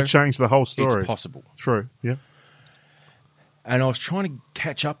Because this Francisco. could change the whole story. It's possible. True. Yeah. And I was trying to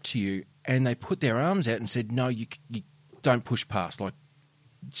catch up to you, and they put their arms out and said, no, you don't push past, like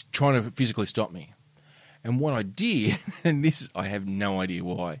trying to physically stop me. And what I did, and this I have no idea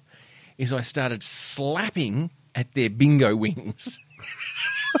why, is I started slapping at their bingo wings.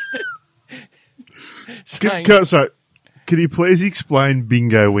 Saying, So, could you please explain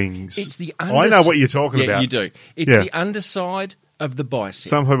bingo wings? it's the I know what you're talking yeah, about. you do. It's Yeah. the underside of the bicep.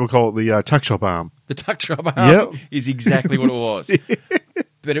 Some people call it the tuck shop arm. The tuck shop arm Yep. is exactly what it was.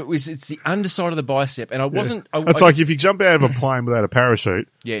 But it's the underside of the bicep, and I wasn't. It's like if you jump out of a plane without a parachute,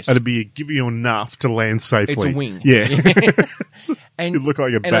 Yes. it'd give you enough to land safely. It's a wing. Yeah. And You look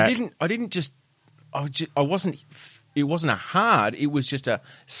like a and bat. I wasn't. It wasn't a hard. It was just a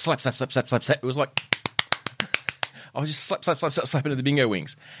slap, slap, slap, slap, slap, slap. It was like I was just slap into the bingo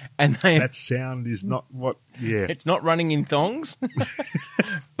wings. And they, That sound is not what. Yeah, it's not running in thongs,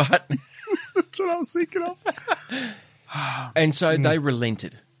 but that's what I was thinking of. and so they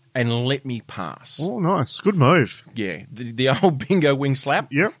relented and let me pass. Oh, nice, good move. Yeah, the old bingo wing slap.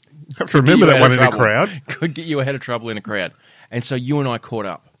 Yep, have to remember that one in a crowd. Could get you ahead of trouble in a crowd. And so you and I caught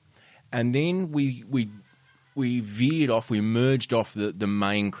up, and then we veered off. We merged off the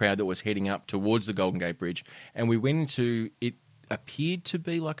main crowd that was heading up towards the Golden Gate Bridge, and we went into it. Appeared to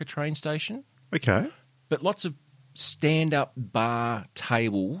be like a train station, Okay, but lots of stand-up bar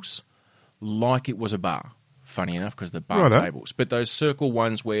tables, like it was a bar. Funny enough, because the bar Righto. tables, but those circle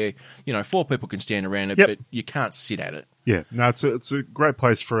ones where 4 people can stand around it, Yep. but you can't sit at it. yeah, no, it's a great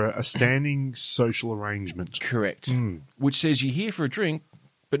place for a standing social arrangement. Correct. Which says you're here for a drink,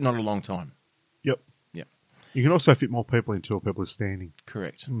 but not a long time. Yep, Yep. you can also fit more people in 12 people are standing.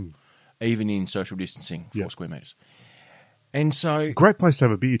 Correct. Even in social distancing, 4 Yep. square metres. And so, Great place to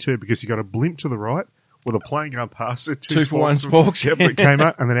have a beer too, because you got a blimp to the right with a plane going past it. 2 for 1 sporks. Yep, it came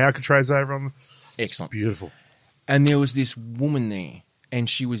up, and then Alcatraz over on. excellent. Beautiful. And there was this woman there, and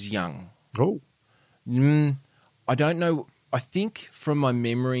she was young. Oh, I don't know. I think from my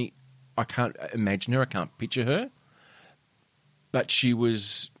memory, I can't imagine her. I can't picture her. But she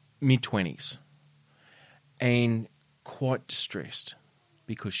was mid-20s and quite distressed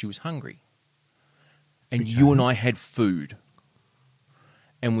because she was hungry. And you and I had food.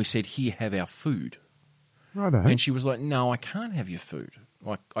 And we said, here, have our food. righto. And she was like, no, I can't have your food.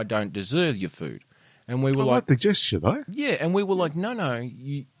 I don't deserve your food. And we were I like, like the gesture though. yeah. And we were like, no,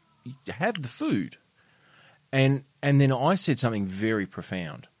 you have the food. And then I said something very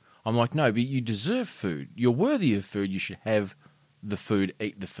profound. I'm like, no, but you deserve food. You're worthy of food. You should have the food,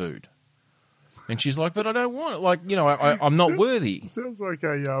 eat the food. And she's like, but I don't want it. Like, I'm not worthy. Sounds like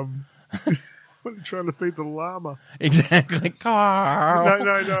a trying to feed the llama. Exactly. Carl.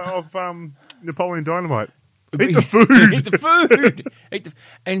 No, of Napoleon Dynamite. Eat the food. Eat the food.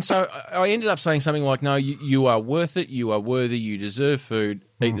 And so I ended up saying something like, no, you are worth it. You are worthy. You deserve food.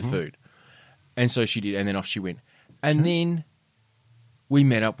 Eat the food. And so she did. And then off she went. And then we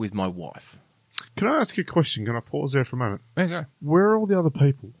met up with my wife. Can I ask you a question? Can I pause there for a moment? Okay. Where are all the other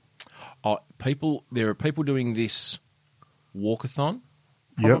people? There are people doing this walkathon,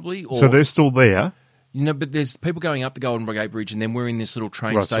 probably. Yep. Or, So they're still there. but there's people going up the Golden Gate Bridge, and then we're in this little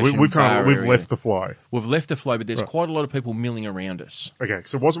train Right, so station. we've bar area. left the flow. We've left the flow, but there's Right. quite a lot of people milling around us. Okay,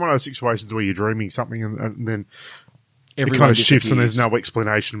 so it wasn't one of those situations where you're dreaming something and then it Everyone kind of shifts and disappears. there's no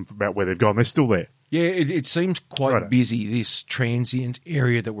explanation about where they've gone. They're still there. Yeah, it seems quite Righto. busy, this transient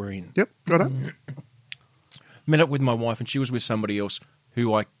area that we're in. Yep, got it. Met up with my wife, and she was with somebody else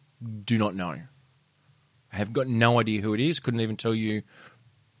who I do not know. I have got no idea who it is. Couldn't even tell you,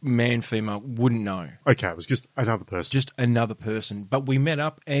 man, female, wouldn't know. Okay, it was just another person. Just another person. But we met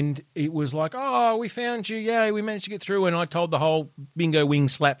up, and it was like, oh, we found you. Yay, we managed to get through. And I told the whole bingo wing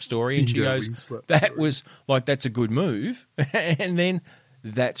slap story, and she Bingo goes, wing slap that story. was like, that's a good move. And then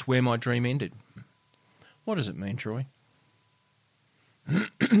that's where my dream ended. What does it mean, Troy?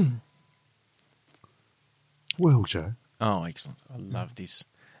 Well, Joe. Oh, excellent. I love this.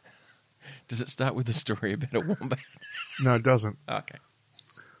 Does it start with a story about a wombat? No, it doesn't. Okay.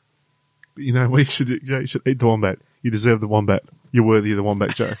 But you know, you should eat the wombat. You deserve the wombat. You're worthy of the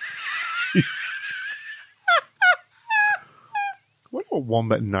wombat, Joe. What are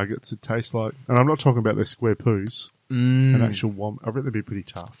wombat nuggets it taste like? And I'm not talking about their square poos. An actual wombat. I bet they'd be pretty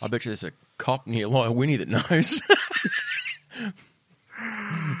tough. I bet you there's a cop near Lyle Winnie that knows.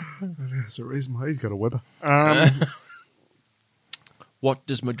 There's a reason why he's got a Weber. What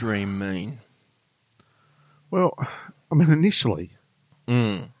does my dream mean? Well, I mean, initially,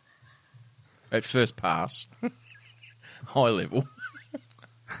 At first pass, high level.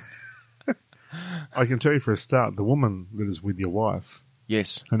 I can tell you for a start, the woman that is with your wife,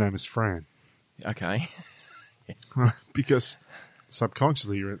 Yes. her name is Fran. Okay. Because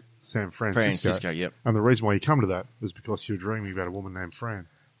subconsciously you're at San Francisco. Francisco, yep. And the reason why you come to that is because you're dreaming about a woman named Fran.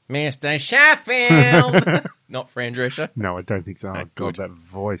 Mr. Sheffield. Not Fran Drescher. No, I don't think so. Oh, God, good. that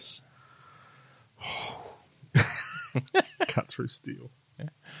voice. Cut through steel.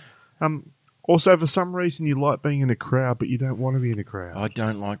 Also, for some reason, you like being in a crowd, but you don't want to be in a crowd. I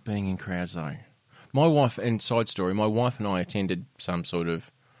don't like being in crowds, though. My wife, and side story, my wife and I attended some sort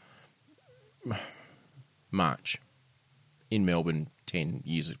of march in Melbourne 15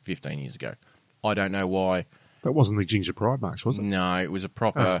 years ago. I don't know why. That wasn't the Ginger Pride March, was it? No, it was a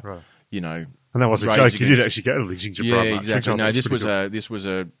proper, Oh, right. you know. And that was a rage joke. You did against- actually go to the Ginger Yeah, Pride March. exactly. which I No, thought this was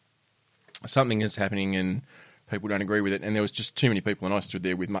pretty a something that's happening and people don't agree with it. And there was just too many people, and I stood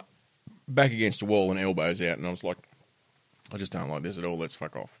there with my back against a wall and elbows out, and I was like, I just don't like this at all. Let's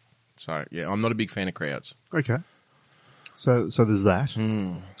fuck off. So, yeah, I'm not a big fan of crowds. Okay. So there's that.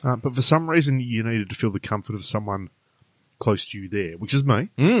 But for some reason, you needed to feel the comfort of someone close to you there, which is me.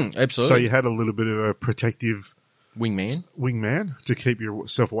 Absolutely. So you had a little bit of a protective wingman to keep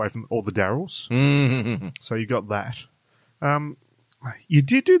yourself away from all the Darryls. So you got that. You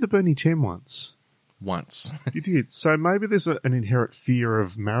did do the Bernie 10 once. You did. So maybe there's an inherent fear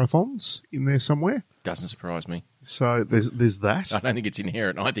of marathons in there somewhere. Doesn't surprise me. So there's that. I don't think it's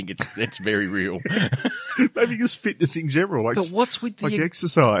inherent. I think it's very real. Maybe just fitness in general, like, but what's with the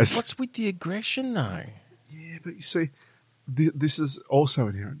exercise? What's with the aggression, though? Yeah, but you see, this is also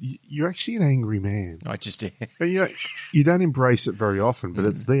inherent. You're actually an angry man. I just And you don't embrace it very often, but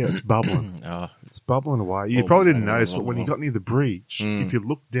it's there. It's bubbling. It's bubbling away. You probably didn't notice, but when you got near the bridge, if you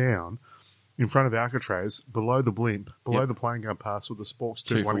looked down in front of Alcatraz, below the blimp, below the plane going past with the sporks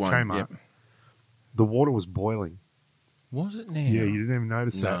 2 when it came up, the water was boiling. Was it now? Yeah, you didn't even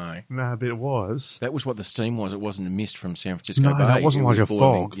notice that. No, but it was. That was what the steam was. It wasn't a mist from San Francisco Bay. No, it wasn't like a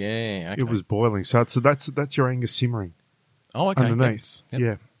fog. Yeah, okay. It was boiling. So that's your anger simmering. Oh, okay. Underneath. Yep.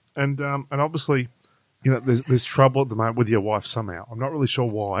 Yeah. And obviously, there's trouble at the moment with your wife somehow. I'm not really sure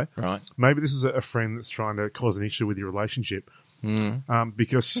why. Right. Maybe this is a friend that's trying to cause an issue with your relationship.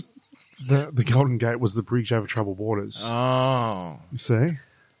 Because the Golden Gate was the bridge over troubled waters. Oh. You see?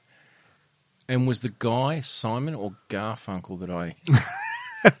 And was the guy Simon or Garfunkel that I...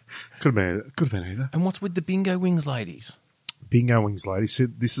 Could have been either. And what's with the Bingo Wings ladies? Bingo Wings lady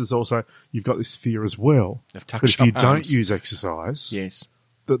said this is also, you've got this fear as well, of that if you don't use exercise, yes,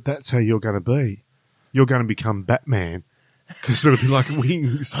 that's how you're going to be. You're going to become Batman, because it'll be like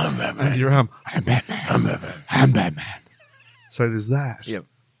wings under your arm. I'm Batman. I'm Batman. So there's that. Yep.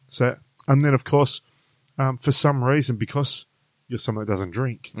 So, and then of course, for some reason, because you're someone that doesn't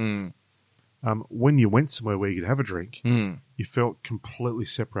drink, when you went somewhere where you could have a drink, you felt completely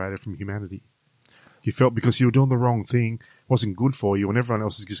separated from humanity. You felt because you were doing the wrong thing, wasn't good for you, and everyone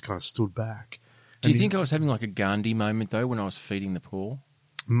else has just kind of stood back. Do you think I was having like a Gandhi moment, though, when I was feeding the poor?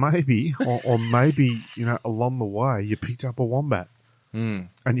 Maybe, or maybe, along the way, you picked up a wombat. And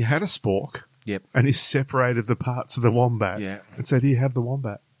you had a spork. Yep. And you separated the parts of the wombat. Yeah. And said, here, have the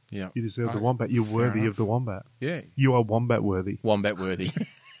wombat. Yeah. You deserve the wombat. You're worthy of the wombat. Yeah. You are wombat worthy. Wombat worthy.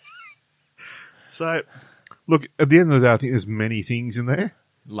 So, look, at the end of the day, I think there's many things in there.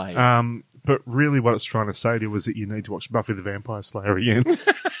 But really what it's trying to say to you was that you need to watch Buffy the Vampire Slayer again.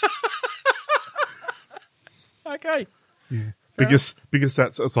 Okay. Yeah. Because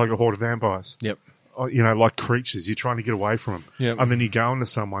it's like a horde of vampires. Yep. Like creatures. You're trying to get away from them. Yep. And then you go into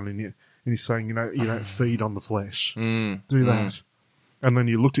someone and you're saying, you don't feed on the flesh. Do that. And then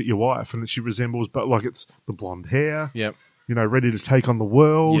you looked at your wife and she resembles, but like it's the blonde hair. Yep. Ready to take on the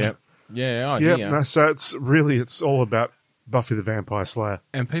world. Yep. Yeah. No, so it's all about Buffy the Vampire Slayer.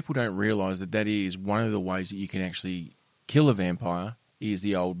 And people don't realise that is one of the ways that you can actually kill a vampire is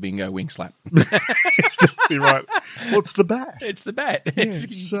the old bingo wing slap. Exactly right. Well, it's the bat. It's the bat. Yeah,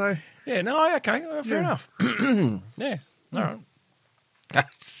 fair enough. Yeah, all right.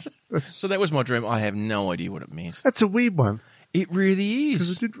 So that was my dream. I have no idea what it meant. That's a weird one. It really is.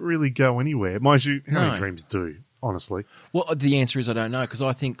 Because it didn't really go anywhere. Mind you, how many dreams do, honestly? Well, the answer is I don't know, because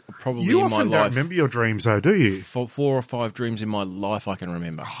I think probably you in my life... You often don't remember your dreams, though, do you? 4 or 5 dreams in my life I can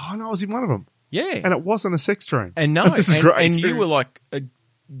remember. Oh, no, I was in one of them. Yeah. And it wasn't a sex dream. And no, this is great. And you were like...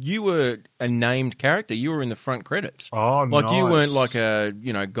 You were a named character. You were in the front credits. Oh, like nice. You weren't like a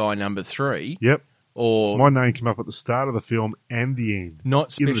guy number 3. Yep. Or my name came up at the start of the film and the end.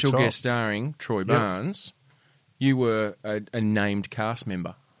 Not special guest starring Troy Barnes. You were a named cast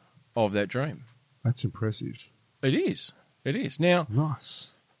member of that dream. That's impressive. It is. It is. Now,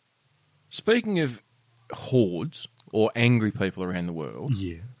 nice. Speaking of hordes or angry people around the world.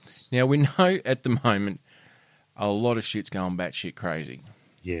 Yes. Now, we know at the moment a lot of shit's going batshit crazy.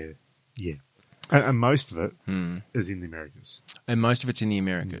 Yeah. And most of it is in the Americas. And most of it's in the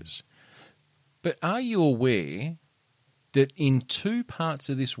Americas. But are you aware that in 2 parts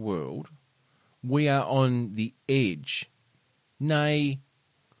of this world, we are on the edge, we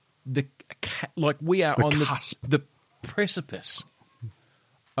are on cusp. the precipice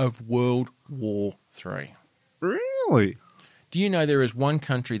of World War III. Really? Do you know there is one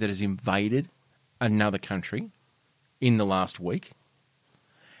country that has invaded another country in the last week,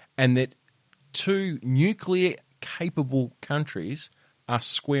 and that 2 nuclear-capable countries are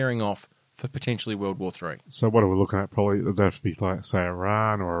squaring off for potentially World War III? So what are we looking at? Probably it'd have to be like, say,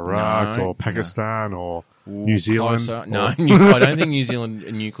 Iran or Iraq or Pakistan or New Zealand. No, I don't think New Zealand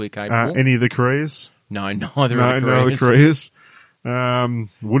are nuclear capable. Any of the Koreas? No, neither of the Koreas. No, the Koreas.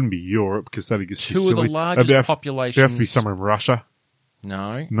 Wouldn't be Europe because that'd get Two of the largest It'd have to populations. be somewhere in Russia.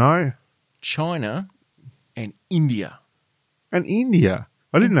 No. No, China and India. and India.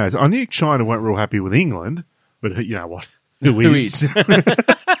 I didn't know. I knew China weren't real happy with England, but you know what? Who is?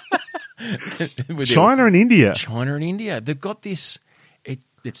 With China and India. China and India. They've got this.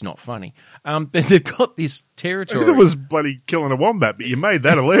 It's not funny. But they've got this territory. It was bloody killing a wombat, but you made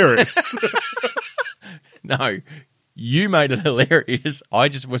that hilarious. No, you made it hilarious. I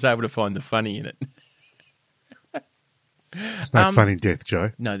just was able to find the funny in it. There's no funny death,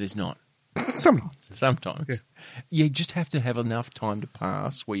 Joe. No, there's not. Sometimes. Yeah. You just have to have enough time to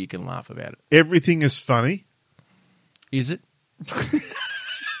pass where you can laugh about it. Everything is funny. Is it?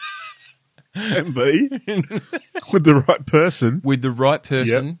 Can be. With the right person. With the right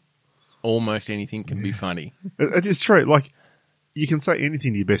person, Yep. almost anything can be funny. It is true. Like, you can say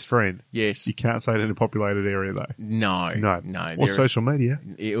anything to your best friend. Yes. You can't say it in a populated area, though. No. No. No. Or social media.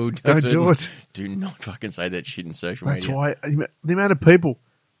 Don't do it. Do not fucking say that shit in social That's media. why the amount of people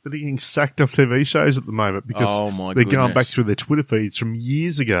that are getting sacked off TV shows at the moment because Oh, my they're going goodness. back through their Twitter feeds from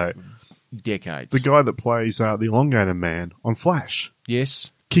years ago. Decades. The guy that plays the elongated man on Flash,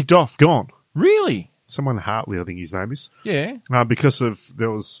 Yes. kicked off, gone. Really? Someone Hartley, I think his name is. Yeah. Because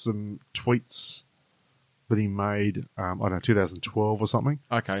there was some tweets that he made, I don't know, 2012 or something,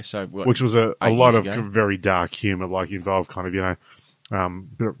 Okay, so what, which was a 8 lot years of ago? very dark humour, like involved kind of,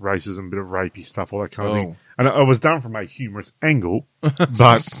 bit of racism, bit of rapey stuff, all that kind of thing. And it was done from a humorous angle,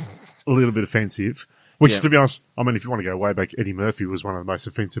 but a little bit offensive. Which, Yeah. to be honest, I mean, if you want to go way back, Eddie Murphy was one of the most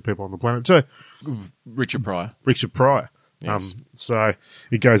offensive people on the planet too. Richard Pryor. Richard Pryor. Yes. So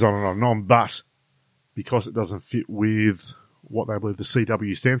it goes on and on and on, but because it doesn't fit with what they believe the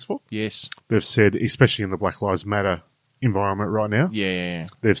CW stands for, Yes. they've said, especially in the Black Lives Matter environment right now, Yeah.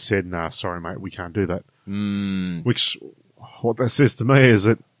 they've said, nah, sorry, mate, we can't do that. Mm. Which, what that says to me is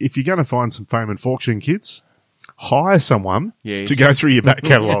that if you're going to find some fame and fortune, kids, hire someone Yes. to go through your back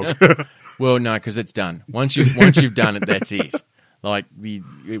catalogue. Well, no, because it's done. Once you've done it, that's it. Like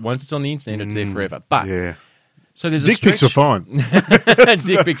once it's on the internet, it's there forever. But Yeah. so there's Dick a stretch. pics are fine.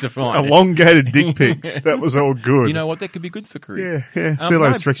 Dick pics are fine. Elongated dick pics. That was all good. You know what? That could be good for career. Yeah. See you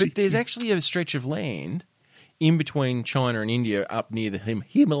later, Stretchy. But there's actually a stretch of land in between China and India up near the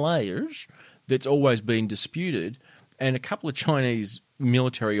Himalayas that's always been disputed, and a couple of Chinese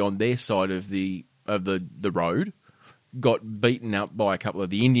military on their side of the road got beaten up by a couple of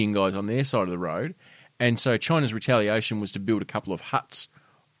the Indian guys on their side of the road, and so China's retaliation was to build a couple of huts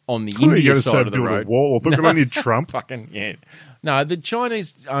on the You're India going to side say of the build road. a wall or put it on your Trump. Fucking yeah. No, the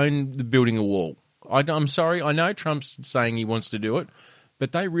Chinese own the building a wall. I'm sorry. I know Trump's saying he wants to do it,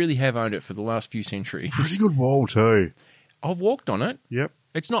 but they really have owned it for the last few centuries. Pretty good wall too. I've walked on it. Yep.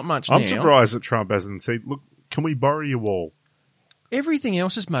 It's not much I'm now. surprised that Trump hasn't said, look, can we borrow your wall? Everything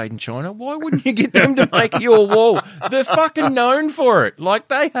else is made in China. Why wouldn't you get them to make your wall? They're fucking known for it. Like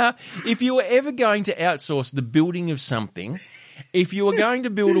they are. If you were ever going to outsource the building of something, if you were going to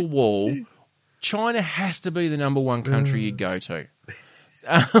build a wall, China has to be the number one country you go to.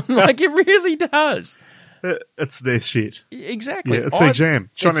 Like it really does. It's their shit. Exactly. Yeah, it's their jam.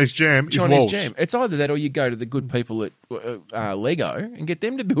 Chinese jam is Chinese walls. jam. It's either that or you go to the good people at Lego and get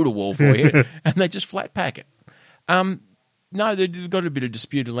them to build a wall for you, and they just flat pack it. No, they've got a bit of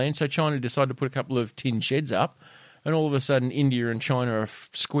disputed land, so China decided to put a couple of tin sheds up, and all of a sudden India and China are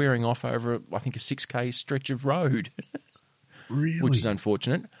squaring off over, I think, a 6K stretch of road, Really? which is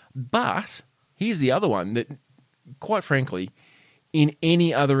unfortunate. But here's the other one that, quite frankly, in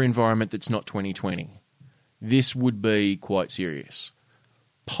any other environment that's not 2020, this would be quite serious.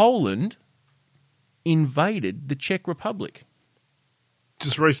 Poland invaded the Czech Republic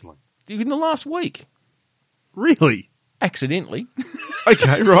Just recently. in the last week. Really? Accidentally.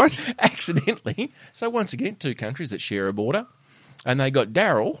 Okay, right. Accidentally. So once again, two countries that share a border. And they got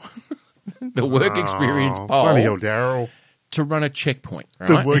Daryl, the work experience Bloody hell, pole, Daryl. to run a checkpoint.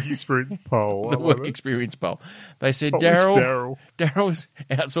 Right? The work experience pole. The work experience pole. They said, Daryl. Daryl's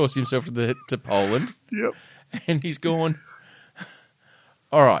outsourced himself to Poland. Yep. And he's gone,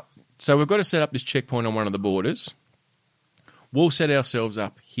 all right, so we've got to set up this checkpoint on one of the borders. We'll set ourselves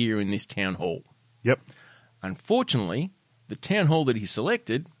up here in this town hall. Yep. Unfortunately, the town hall that he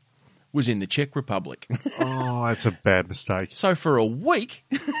selected was in the Czech Republic. Oh, that's a bad mistake. So for a week,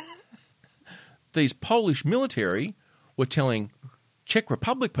 these Polish military were telling Czech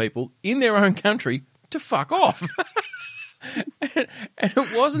Republic people in their own country to fuck off. and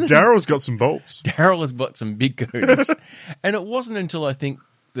it wasn't... Daryl's got some bolts. Daryl has got some big goons. And it wasn't until I think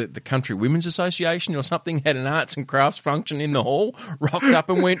the Country Women's Association or something had an arts and crafts function in the hall, rocked up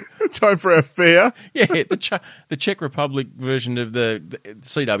and went, Time for our fair. yeah, the Czech Republic version of the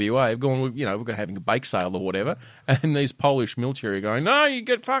CWA have gone, we're going to having a bake sale or whatever, and these Polish military are going, no, you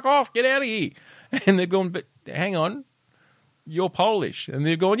fuck off, get out of here. And they're going, but hang on, you're Polish. And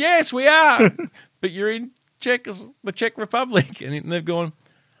they're going, yes, we are, but you're in the Czech Republic. And they've gone,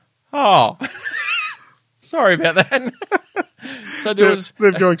 oh, sorry about that. So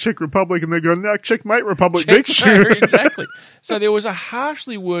they're going Czech Republic, and they're going, no, Checkmate Republic next year. Exactly. So there was a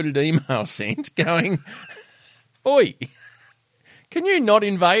harshly worded email sent going, oi, can you not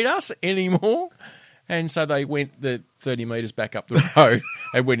invade us anymore? And so they went the 30 metres back up the road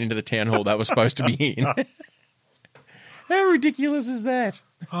and went into the town hall they were supposed to be in. How ridiculous is that?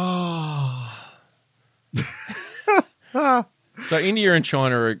 Oh. So India and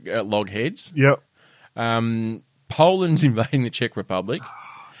China are at logheads. Yep. Poland's invading the Czech Republic.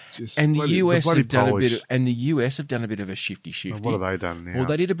 And the US have done Polish. the US have done a bit of a shifty. What have they done now? Well,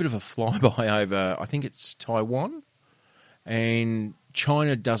 they did a bit of a flyby over, I think it's Taiwan, and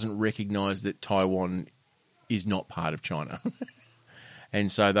China doesn't recognise that Taiwan is not part of China. And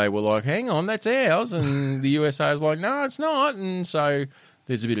so they were like, hang on, that's ours. And the USA is like, no, it's not. And so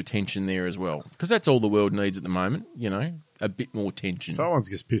there's a bit of tension there as well. Because that's all the world needs at the moment, a bit more tension. Someone's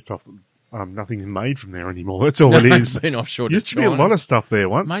just pissed off that nothing's made from there anymore. That's all it is. Been offshore to Used to be China. a lot of stuff there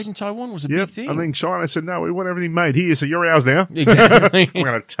once. Made in Taiwan was a Yep. big thing. And then China said, no, we want everything made here, so you're ours now. Exactly. We're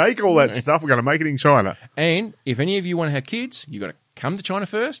going to take all that stuff, we're going to make it in China. And if any of you want to have kids, you've got to come to China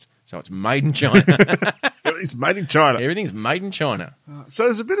first. So it's made in China. It's made in China. Everything's made in China. So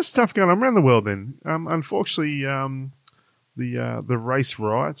there's a bit of stuff going on around the world then. Unfortunately, the race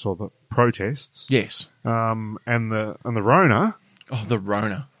riots or the protests, Yes. and the Rona Oh, the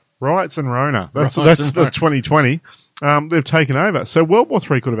Rona. riots and Rona. That's Riots and the Rona. 2020. They've taken over. So World War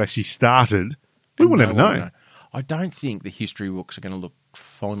III could have actually started. We will never know. I don't think the history books are going to look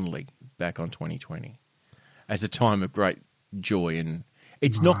fondly back on 2020 as a time of great joy. And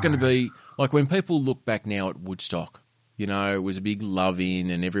it's not going to be like when people look back now at Woodstock, it was a big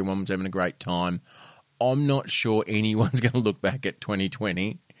love-in and everyone was having a great time. I'm not sure anyone's going to look back at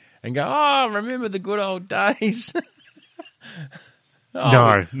 2020 and go, oh, remember the good old days.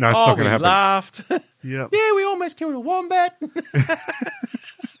 No, it's not going to happen. We laughed. Yep. Yeah, we almost killed a wombat.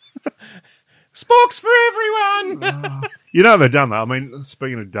 Sporks for everyone. They've done that. I mean,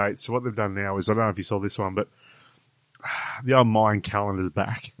 speaking of dates, so what they've done now is, I don't know if you saw this one, but the old Mayan calendar's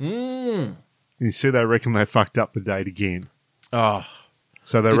back. Mm. You see, they reckon they fucked up the date again. Oh,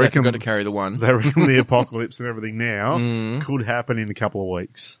 So they they reckon forgot to carry the one. they reckon the apocalypse and everything now could happen in a couple of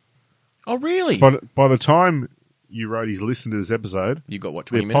weeks. Oh, really? But by the time you roadies listen to this episode, You got what,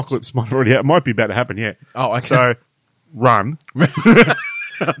 the 20 minutes? apocalypse might already might be about to happen. Yeah. Oh, okay. So run.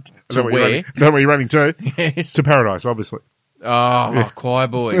 To where? Don't where you're running to. Yes. To paradise, obviously. Oh, Choir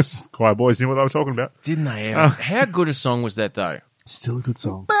Boys. Choir Boys knew what they were talking about. Didn't they ever? How good a song was that, though? Still a good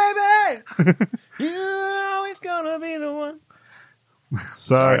song. Baby, you're always gonna be the one.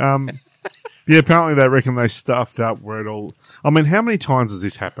 So, yeah, apparently they reckon they stuffed up where it all... I mean, how many times has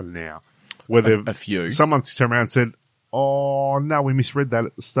this happened now? Where A few. Someone's turned around and said, oh, no, we misread that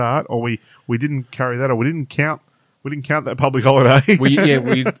at the start, or we didn't carry that, or we didn't count that public holiday.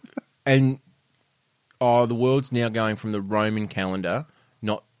 And the world's now going from the Roman calendar,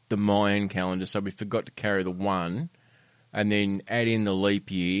 not the Mayan calendar, so we forgot to carry the one, and then add in the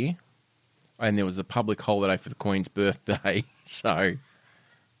leap year, and there was the public holiday for the Queen's birthday, so,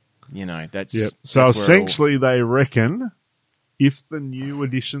 that's... Yep. So that's where essentially they reckon if the new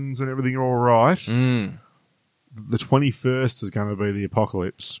editions and everything are all right, the 21st is going to be the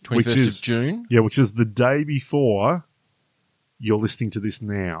apocalypse. 21st which is, of June? Yeah, which is the day before you're listening to this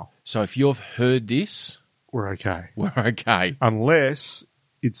now. So if you've heard this, We're okay. we're okay. Unless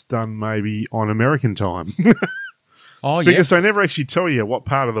it's done maybe on American time. Oh, yeah. Because they never actually tell you what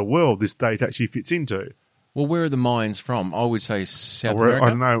part of the world this date actually fits into. Well, where are the mines from? I would say South I America.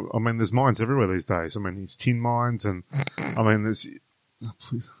 don't know. I mean, there's mines everywhere these days. I mean, there's tin mines and, I mean,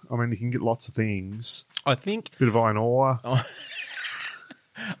 you can get lots of things. I think Bit of iron ore,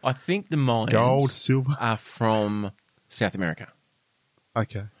 the mines gold, silver. are from South America.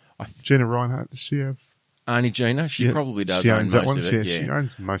 Okay. Gina Reinhardt, does she have? Auntie Gina, she Yeah, probably does she own owns most that one. of it. She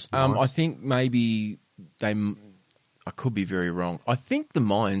owns most of the I mines. think maybe I could be very wrong. I think the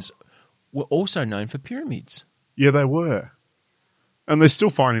mines were also known for pyramids. Yeah, they were. And they're still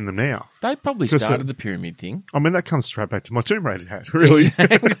finding them now. They probably Because, started the pyramid thing. I mean, that comes straight back to my Tomb Raider hat, really.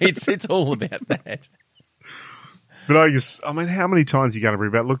 Exactly. It's all about that. But I mean, how many times are you going to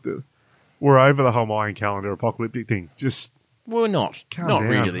bring back? Look, we're over the whole Mayan calendar apocalyptic thing. Just Well, not. Calm Not down.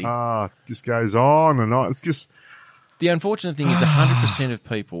 really. It just goes on and on. It's just... The unfortunate thing is 100% of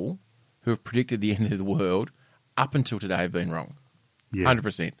people who have predicted the end of the world up until today have been wrong. Yeah.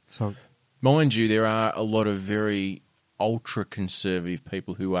 100%. So, Mind you, there are a lot of very ultra-conservative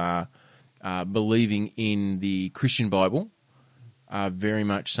people who are believing in the Christian Bible, are very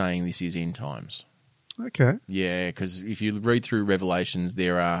much saying this is end times. okay. Yeah, because if you read through Revelations,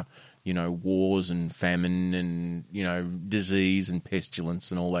 there are, wars and famine and, disease and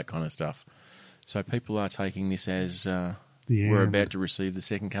pestilence and all that kind of stuff. So people are taking this as we're about to receive the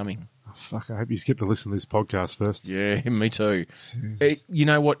second coming. Oh, fuck, I hope you get to listen to this podcast first. Yeah, me too. You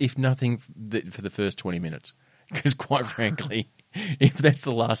know what? If nothing for the first 20 minutes. Because quite frankly, if that's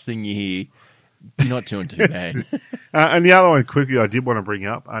the last thing you hear, you're not doing too bad. And the other one, quickly, I did want to bring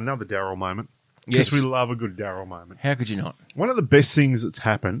up, another Daryl moment. Because Yes. we love a good Daryl moment. How could you not? One of the best things that's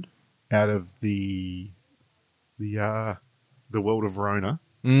happened out of the world of Rona,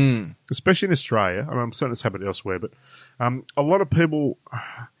 especially in Australia, I mean, I'm certain it's happened elsewhere, but a lot of people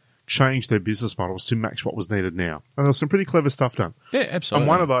changed their business models to match what was needed now. And there was some pretty clever stuff done. Yeah, absolutely. And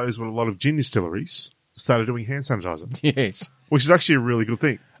one of those was a lot of gin distilleries started doing hand sanitizer, Yes. which is actually a really good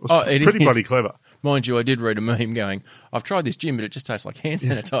thing. It was It pretty is. bloody clever. Mind you, I did read a meme going, I've tried this gin, but it just tastes like hand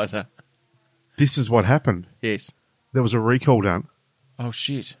sanitizer. This is what happened. Yes. There was a recall done. Oh,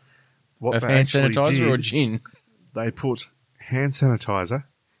 shit. What Of they hand actually sanitizer did, or gin? they put hand sanitizer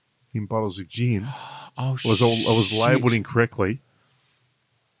in bottles of gin. Oh, It was labelled incorrectly,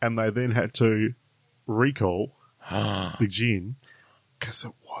 and they then had to recall the gin because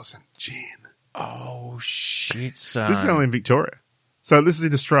it wasn't gin. Oh, shit, son. This is only in Victoria, so this is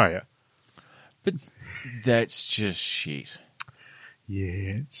in Australia. But that's just shit.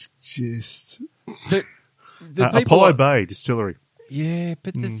 Yeah, it's just The people Apollo are- Bay Distillery. Yeah,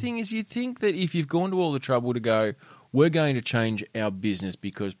 but the thing is, you'd think that if you've gone to all the trouble to go, we're going to change our business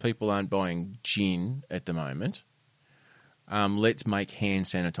because people aren't buying gin at the moment. Let's make hand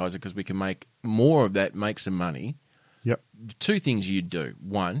sanitizer because we can make more of that, make some money. Yep. Two things you'd do.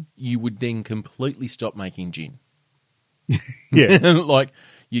 One, you would then completely stop making gin. Yeah, Like,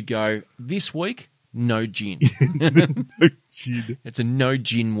 you'd go, this week, no gin. no gin. It's a no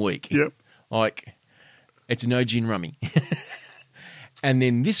gin week. Yep. Like, it's a no gin rummy. And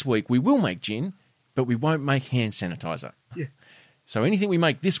then this week we will make gin, but we won't make hand sanitizer. Yeah. So anything we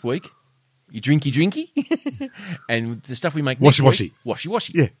make this week, you drinky, and the stuff we make Washy, next week,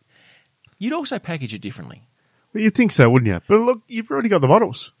 washy. Yeah. You'd also package it differently. Well, you'd think so, wouldn't you? But look, you've already got the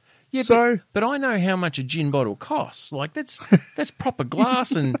bottles. Yeah, So but I know how much a gin bottle costs. Like that's proper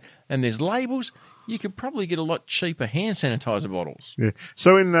glass and there's labels. You could probably get a lot cheaper hand sanitizer bottles. yeah.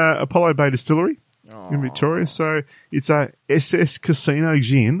 So in Apollo Bay Distillery in Victoria, so it's a SS Casino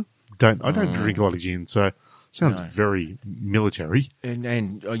gin. I don't drink a lot of gin, so it sounds very military.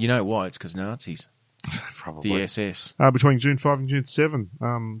 And you know why? It's because Nazis. Probably. The SS. Between June 5 and June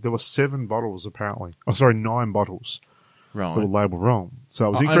 7, there were 7 bottles apparently. Oh, sorry, 9 bottles that were Right. labelled wrong. So it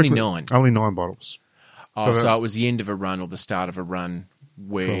was only incorrectly. 9? Only 9 bottles. Oh, So so that- it was the end of a run or the start of a run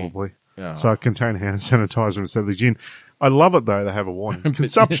where... Probably. Oh. So it contained hand sanitizer instead of the gin. I love it though, they have a warning.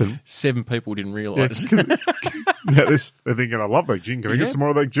 Consumption. 7 people didn't Yeah, realise. they're thinking, I love that gin. Can I Yeah. get some more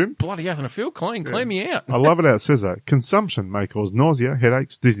of that gin? Bloody hell, and I feel clean. Clean me out. I love it how it says that. Consumption may cause nausea,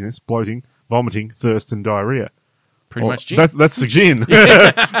 headaches, dizziness, bloating, vomiting, thirst, and diarrhea. Pretty much gin. That's the gin.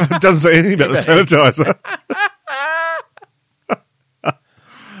 It doesn't say anything about the sanitizer.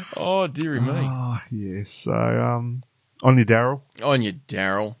 Oh, dearie me. Oh, yes. So, on your Daryl. On you,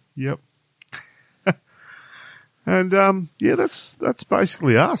 Daryl. Yep. And, yeah, that's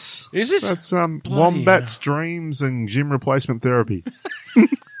basically us. Is it? That's Bloody Wombat's dreams and gym replacement therapy.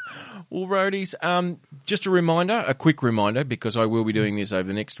 Well, roadies, just a quick reminder, because I will be doing this over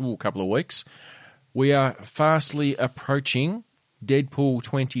the next couple of weeks. We are fastly approaching Deadpool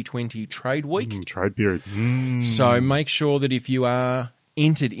 2020 Trade Week. Trade period. So make sure that if you are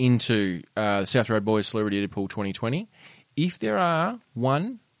entered into South Road Boys Celebrity Deadpool 2020, if there are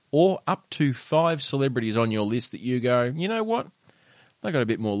 1 or up to 5 celebrities on your list that you go, you know what, they got a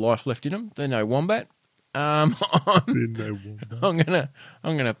bit more life left in them. They know Wombat. I'm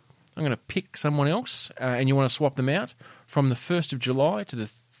gonna pick someone else, and you want to swap them out from the 1st of July to the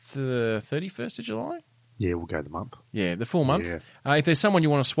 31st of July. Yeah, we'll go the month. Yeah, the full month. Yeah. If there's someone you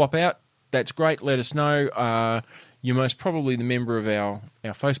want to swap out, that's great. Let us know. You're most probably the member of our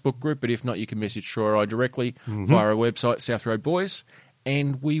Facebook group, but if not, you can message Troy or I directly via our website, South Road Boys,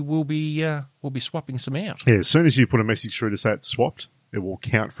 and we will be swapping some out. Yeah, as soon as you put a message through to say it's swapped, it will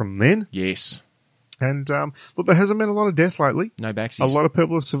count from then. Yes. And look, there hasn't been a lot of death lately. No backsies. A lot of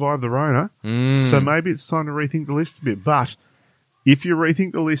people have survived the Rona, so maybe it's time to rethink the list a bit. But if you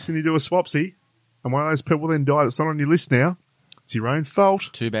rethink the list and you do a swapsy, and one of those people then die that's not on your list now, it's your own fault.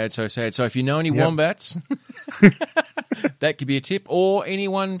 Too bad, so sad. So if you know any Yep. wombats, that could be a tip. Or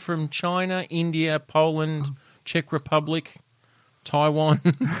anyone from China, India, Poland, Czech Republic, Taiwan.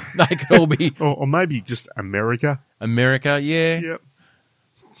 They could all be Or maybe just America. America, yeah. Yep.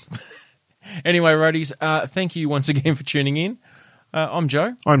 Anyway, roadies, thank you once again for tuning in. I'm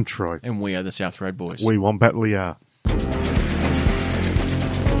Joe, I'm Troy. and we are the South Road Boys. We Wombat are.